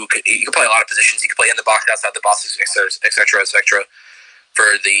Winfield, he can play a lot of positions. He can play in the box, outside the box, et cetera, for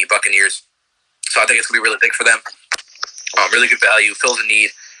the Buccaneers. So I think it's going to be really big for them. Really good value, fills a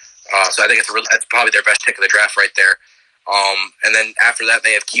need. So I think it's probably their best pick of the draft right there. And then after that,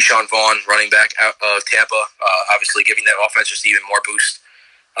 they have Keyshawn Vaughn, running back out of Tampa, obviously giving that offense just even more boost,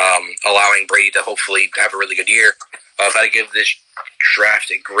 allowing Brady to hopefully have a really good year. If I give this draft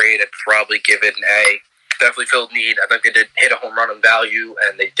a grade, I'd probably give it an A. Definitely filled need. I think they did hit a home run on value,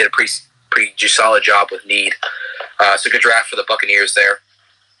 and they did a pretty solid job with need. So good draft for the Buccaneers there.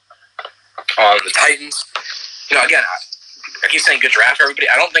 The Titans, again, I keep saying good draft for everybody.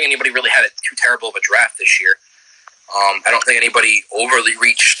 I don't think anybody really had too terrible of a draft this year. I don't think anybody overly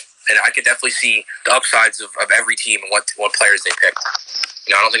reached, and I could definitely see the upsides of every team and what players they picked.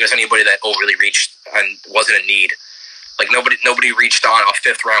 I don't think there's anybody that overly reached and wasn't a need. Like nobody reached on a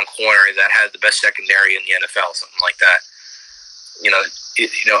fifth round corner that had the best secondary in the NFL, something like that.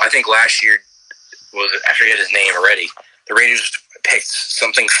 I think last year I forget his name already. The Raiders picked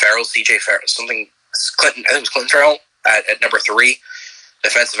something Farrell, CJ Farrell, something Clinton. I think it was Clinton Farrell at number 3,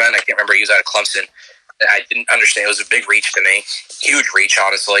 defensive end. I can't remember. He was out of Clemson. I didn't understand. It was a big reach to me, huge reach,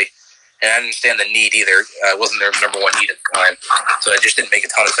 honestly. And I didn't understand the need either. It wasn't their number one need at the time, so it just didn't make a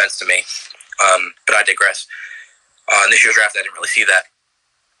ton of sense to me. But I digress. In this year's draft, I didn't really see that.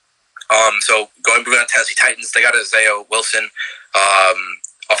 So going to Tennessee Titans, they got Isaiah Wilson,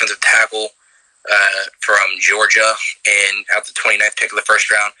 offensive tackle from Georgia, and at the 29th pick of the first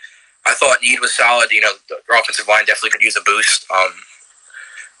round. I thought need was solid. Their offensive line definitely could use a boost.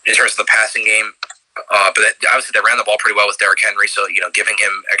 In terms of the passing game, Obviously they ran the ball pretty well with Derrick Henry, so giving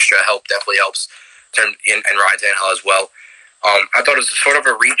him extra help definitely helps. And Ryan Tannehill as well. I thought it was sort of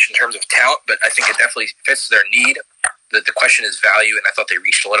a reach in terms of talent, but I think it definitely fits their need. The question is value, and I thought they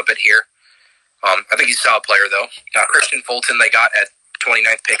reached a little bit here. I think he's a solid player, though. Christian Fulton they got at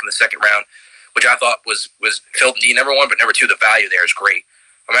 29th pick in the second round, which I thought was filled need number one, but number two, the value there is great.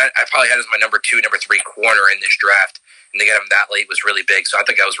 I probably had as my number two, number three corner in this draft, and to get him that late was really big, so I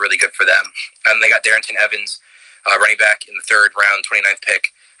think that was really good for them. And they got Darrington Evans, running back in the third round, 29th pick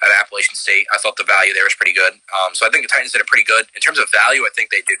at Appalachian State. I thought the value there was pretty good. So I think the Titans did it pretty good. In terms of value, I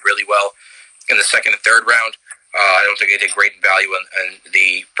think they did really well in the second and third round. I don't think they did great in value in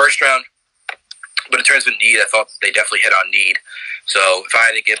the first round. But in terms of need, I thought they definitely hit on need. So if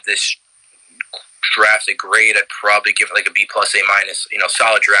I had to give this draft a grade, I'd probably give it like a B plus, A minus.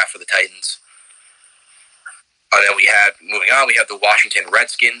 Solid draft for the Titans. And then moving on, we have the Washington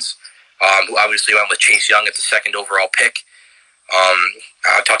Redskins, who obviously went with Chase Young at the second overall pick.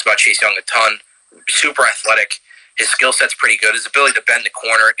 I talked about Chase Young a ton. Super athletic. His skill set's pretty good. His ability to bend the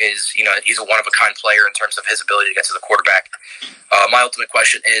corner is, he's a one-of-a-kind player in terms of his ability to get to the quarterback. My ultimate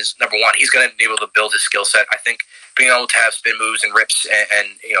question is, number one, he's going to be able to build his skill set. I think being able to have spin moves and rips and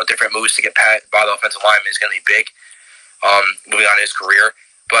different moves to get by the offensive lineman is going to be big moving on in his career.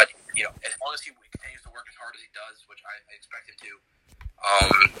 But, as long as he continues to work as hard as he does, which I expect him to,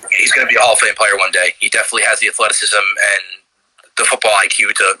 he's going to be a Hall of Fame player one day. He definitely has the athleticism and the football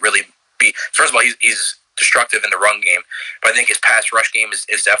IQ to really be. First of all, he's destructive in the run game, but I think his pass rush game is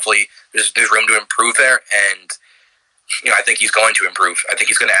definitely there's room to improve there, and I think he's going to improve. I think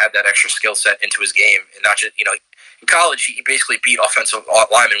he's going to add that extra skill set into his game, and not just in college he basically beat offensive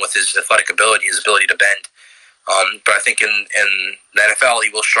linemen with his athletic ability, his ability to bend. But I think in the NFL he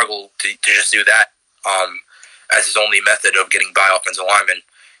will struggle to just do that as his only method of getting by offensive linemen.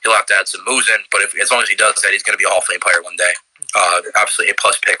 He'll have to add some moves in, but as long as he does that, he's going to be a Hall of Fame player one day. Obviously, A+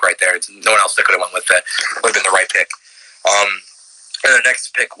 pick right there. No one else that could have went with that would have been the right pick. And the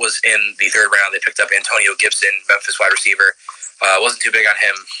next pick was in the third round. They picked up Antonio Gibson, Memphis wide receiver. Wasn't too big on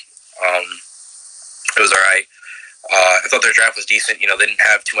him. It was all right. I thought their draft was decent. They didn't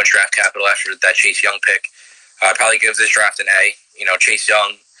have too much draft capital after that Chase Young pick. Probably gives this draft an A. Chase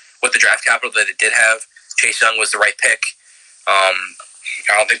Young, with the draft capital that it did have, Chase Young was the right pick.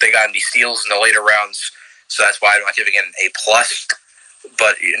 I don't think they got any steals in the later rounds, so that's why I'm not giving it an A+.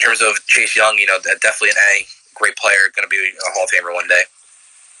 But in terms of Chase Young, definitely an A. Great player, going to be a Hall of Famer one day.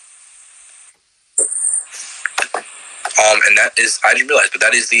 And that is, I didn't realize, but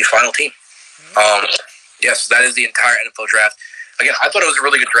that is the final team. Yes, that is the entire NFL draft. Again, I thought it was a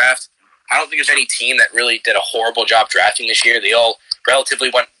really good draft. I don't think there's any team that really did a horrible job drafting this year. They all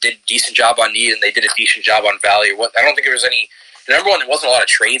relatively did a decent job on need, and they did a decent job on value. I don't think there was any. Number one, there wasn't a lot of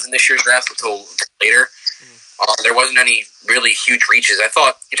trades in this year's draft until later. There wasn't any really huge reaches. I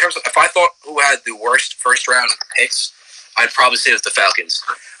thought, if I thought who had the worst first round picks, I'd probably say it was the Falcons.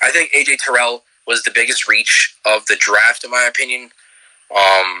 I think AJ Terrell was the biggest reach of the draft, in my opinion.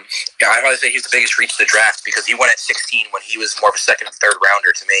 I'd probably say he's the biggest reach of the draft because he went at 16 when he was more of a second and third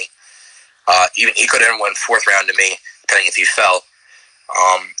rounder to me. Even he could have won fourth round to me, depending if he fell.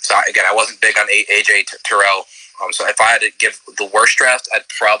 So again, I wasn't big on AJ Terrell. So if I had to give the worst draft, I'd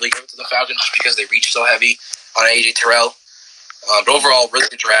probably give it to the Falcons just because they reached so heavy on AJ Terrell. But overall, really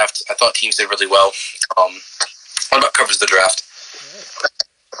good draft. I thought teams did really well. What about covers the draft?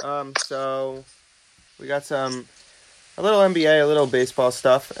 So we got a little NBA, a little baseball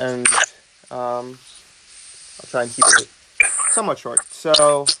stuff, and I'll try and keep it somewhat short.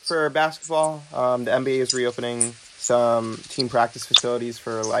 So for basketball, the NBA is reopening some team practice facilities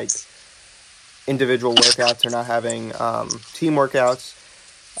for individual workouts. They're not having team workouts.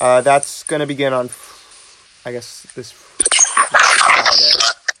 That's going to begin on, I guess, this Friday.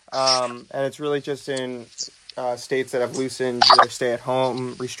 And it's really just in states that have loosened their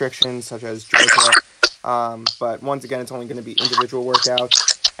stay-at-home restrictions, such as Georgia. But once again, it's only going to be individual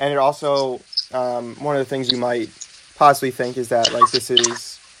workouts. And it also, one of the things you might possibly think is that this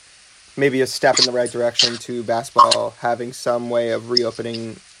is maybe a step in the right direction to basketball having some way of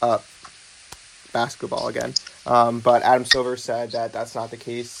reopening up basketball again. But Adam Silver said that that's not the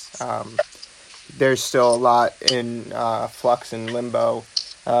case. There's still a lot in flux and limbo,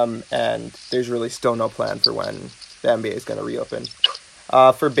 and there's really still no plan for when the NBA is going to reopen.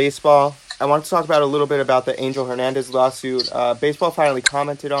 For baseball, I want to talk about a little bit about the Angel Hernandez lawsuit. Baseball finally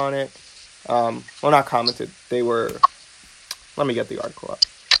commented on it. Well, not commented. Let me get the article up.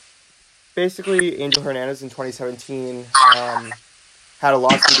 Basically, Angel Hernandez in 2017 had a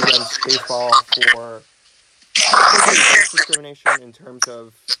lawsuit against baseball for race discrimination in terms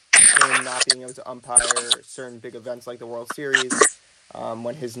of him not being able to umpire certain big events like the World Series,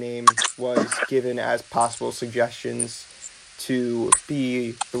 when his name was given as possible suggestions to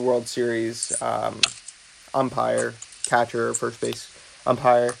be the World Series umpire, catcher, or first base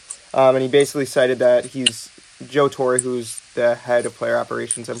umpire. And he basically cited that Joe Torre, who's the head of player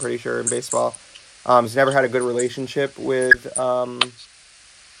operations, I'm pretty sure, in baseball, has never had a good relationship with, what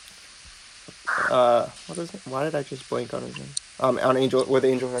is it? Why did I just blank on his name? With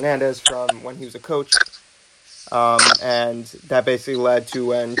Angel Hernandez from when he was a coach. And that basically led to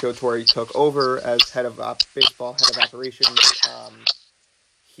when Joe Torre took over as head of operations.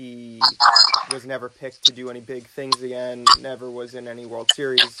 He was never picked to do any big things again, never was in any World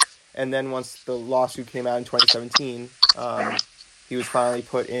Series. And then once the lawsuit came out in 2017, he was finally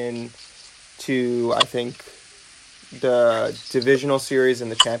put in to, I think, the Divisional Series and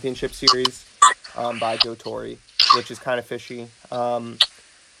the Championship Series by Joe Torre, which is kind of fishy.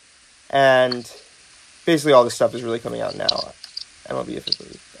 And basically all this stuff is really coming out now. MLB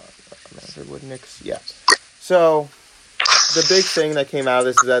officially with Knicks. Yeah. So the big thing that came out of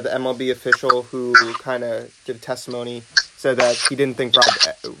this is that the MLB official who kind of did a testimony said that he didn't think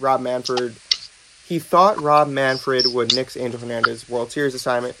Rob Manfred. He thought Rob Manfred would nix Angel Hernandez's World Series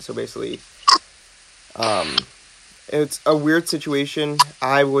assignment. So basically, it's a weird situation.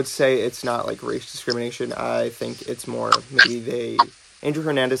 I would say it's not like race discrimination. I think it's more maybe Angel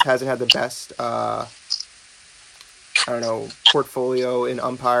Hernandez hasn't had the best portfolio in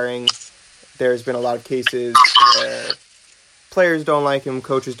umpiring. There's been a lot of cases where players don't like him,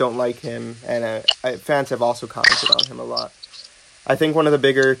 coaches don't like him, and fans have also commented on him a lot. I think one of the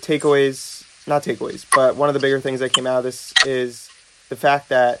bigger one of the bigger things that came out of this is the fact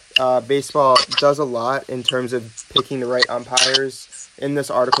that baseball does a lot in terms of picking the right umpires. In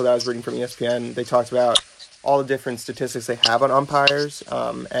this article that I was reading from ESPN, they talked about all the different statistics they have on umpires,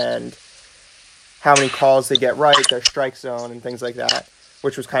 and how many calls they get right, their strike zone, and things like that,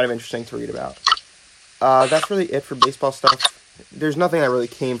 which was kind of interesting to read about. That's really it for baseball stuff. There's nothing that really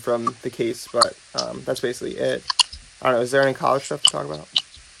came from the case, but that's basically it. I don't know, is there any college stuff to talk about?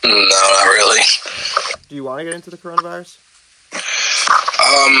 No, not really. Do you want to get into the coronavirus?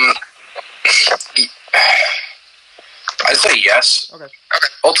 I'd say yes. Okay.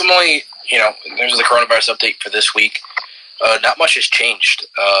 Ultimately, in terms of the coronavirus update for this week, not much has changed.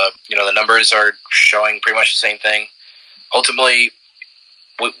 The numbers are showing pretty much the same thing. Ultimately,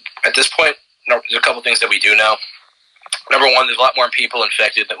 at this point, there's a couple things that we do know. Number one, there's a lot more people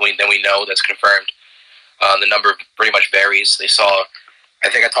infected than we know. That's confirmed. The number pretty much varies. I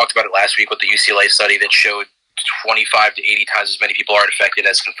think I talked about it last week with the UCLA study that showed 25 to 80 times as many people are infected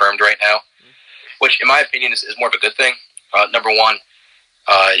as confirmed right now, which in my opinion is more of a good thing. Number one,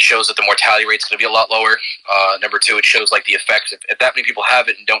 it shows that the mortality rate is going to be a lot lower. Number two, it shows like the effects. If that many people have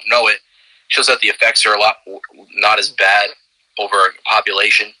it and don't know it, shows that the effects are not as bad over a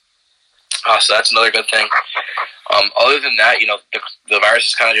population. So that's another good thing. Other than that, the virus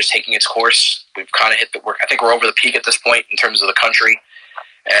is kind of just taking its course. We've kind of I think we're over the peak at this point in terms of the country,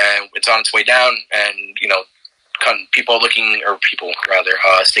 and it's on its way down. And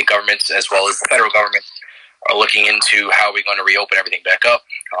state governments as well as the federal government are looking into how we're going to reopen everything back up.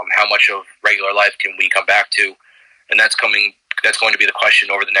 How much of regular life can we come back to? And that's going to be the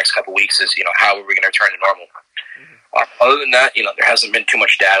question over the next couple of weeks is, how are we going to return to normal? Other than that, there hasn't been too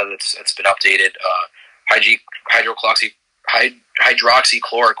much data that's been updated.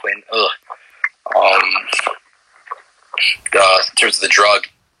 Hydroxychloroquine, in terms of the drug,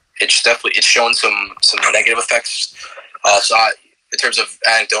 it's shown some negative effects. In terms of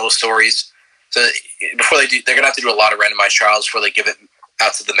anecdotal stories, so before they're going to have to do a lot of randomized trials before they give it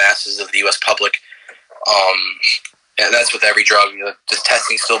out to the masses of the U.S. public. And that's with every drug. The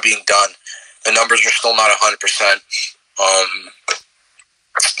testing's still being done. The numbers are still not 100%.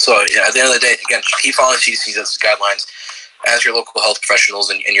 So at the end of the day, again, keep following CDC's guidelines. Ask your local health professionals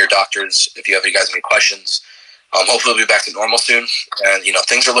and your doctors if you have any questions. Hopefully we'll be back to normal soon. And,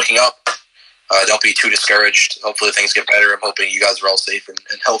 things are looking up. Don't be too discouraged. Hopefully things get better. I'm hoping you guys are all safe and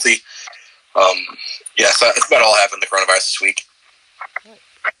healthy. So that's about all I have in the coronavirus this week.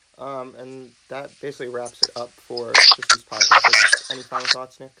 And that basically wraps it up for this podcast. Any final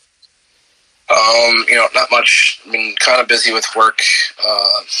thoughts, Nick? Not much. I've been kind of busy with work.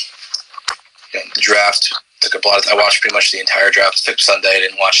 The draft took up a lot of. I watched pretty much the entire draft. It took Sunday. I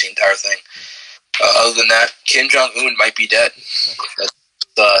didn't watch the entire thing. Other than that, Kim Jong-un might be dead.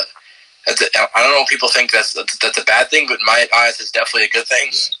 I don't know if people think that's a bad thing, but in my eyes, it's definitely a good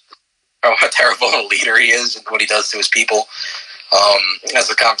thing. Oh, how terrible a leader he is and what he does to his people. That's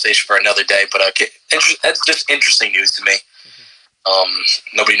a conversation for another day. But that's just interesting news to me.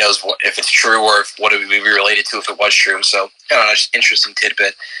 Nobody knows if it's true or what it would be related to if it was true. So, I don't know, just interesting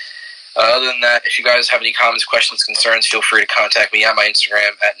tidbit. Other than that, if you guys have any comments, questions, concerns, feel free to contact me at my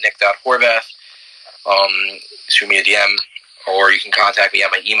Instagram at nick.horvath. Shoot me a DM, or you can contact me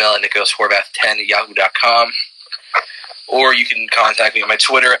at my email at nichoshorvath10@yahoo.com, or you can contact me on my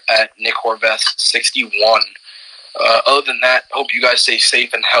Twitter at nickhorvath61. Other than that, hope you guys stay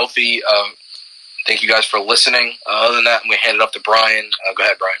safe and healthy. Thank you guys for listening. Other than that, I'm going to hand it up to Brian. Go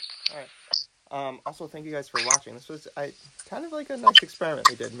ahead, Brian. All right. Also, thank you guys for watching. This was kind of like a nice experiment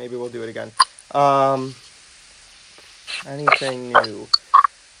we did. Maybe we'll do it again. Anything new?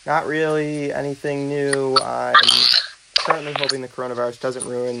 Not really anything new. I'm currently hoping the coronavirus doesn't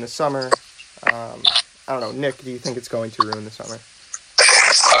ruin the summer. I don't know. Nick, do you think it's going to ruin the summer?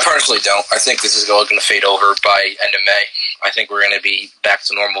 I personally don't. I think this is going to fade over by end of May. I think we're going to be back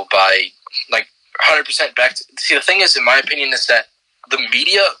to normal by, 100% back to... See, the thing is, in my opinion, is that the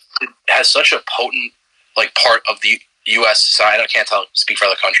media has such a potent, part of the U.S. society. I can't speak for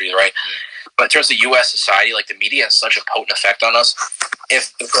other countries, right? Yeah. But in terms of U.S. society, the media has such a potent effect on us.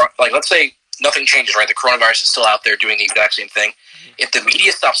 If, let's say nothing changes, right? The coronavirus is still out there doing the exact same thing. If the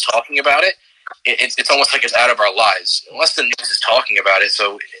media stops talking about it, it's almost like it's out of our lives. Unless the news is talking about it,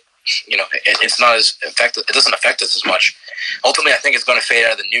 so, it's not as effective. It doesn't affect us as much. Ultimately, I think it's going to fade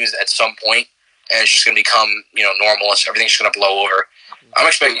out of the news at some point, and it's just going to become, normal. Everything's just going to blow over. I'm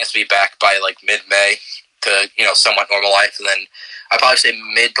expecting us to be back by, mid-May to, somewhat normal life, and then I'd probably say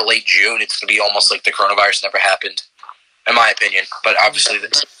mid to late June, it's going to be almost like the coronavirus never happened, in my opinion. But obviously,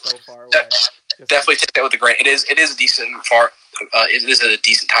 that's so far away. Definitely take that with a grain. It is a decent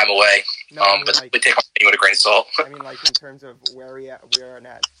time away. No, but take it with a grain of salt. I mean, in terms of where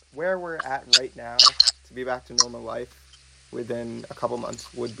we're at right now, to be back to normal life within a couple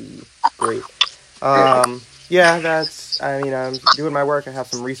months would be great. I'm doing my work. I have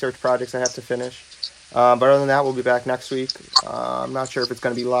some research projects I have to finish. But other than that, we'll be back next week. I'm not sure if it's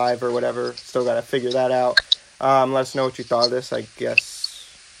going to be live or whatever. Still got to figure that out. Let us know what you thought of this. I guess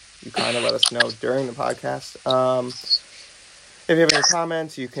you kind of let us know during the podcast. If you have any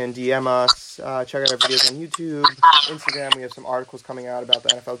comments, you can DM us. Check out our videos on YouTube, Instagram. We have some articles coming out about the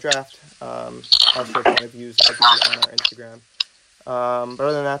NFL draft. Our short point of views will be on our Instagram. But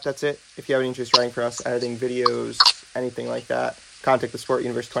other than that, that's it. If you have any interest writing for us, editing videos, anything like that, contact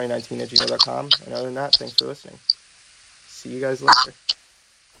thesportuniverse2019@gmail.com. And other than that, thanks for listening. See you guys later.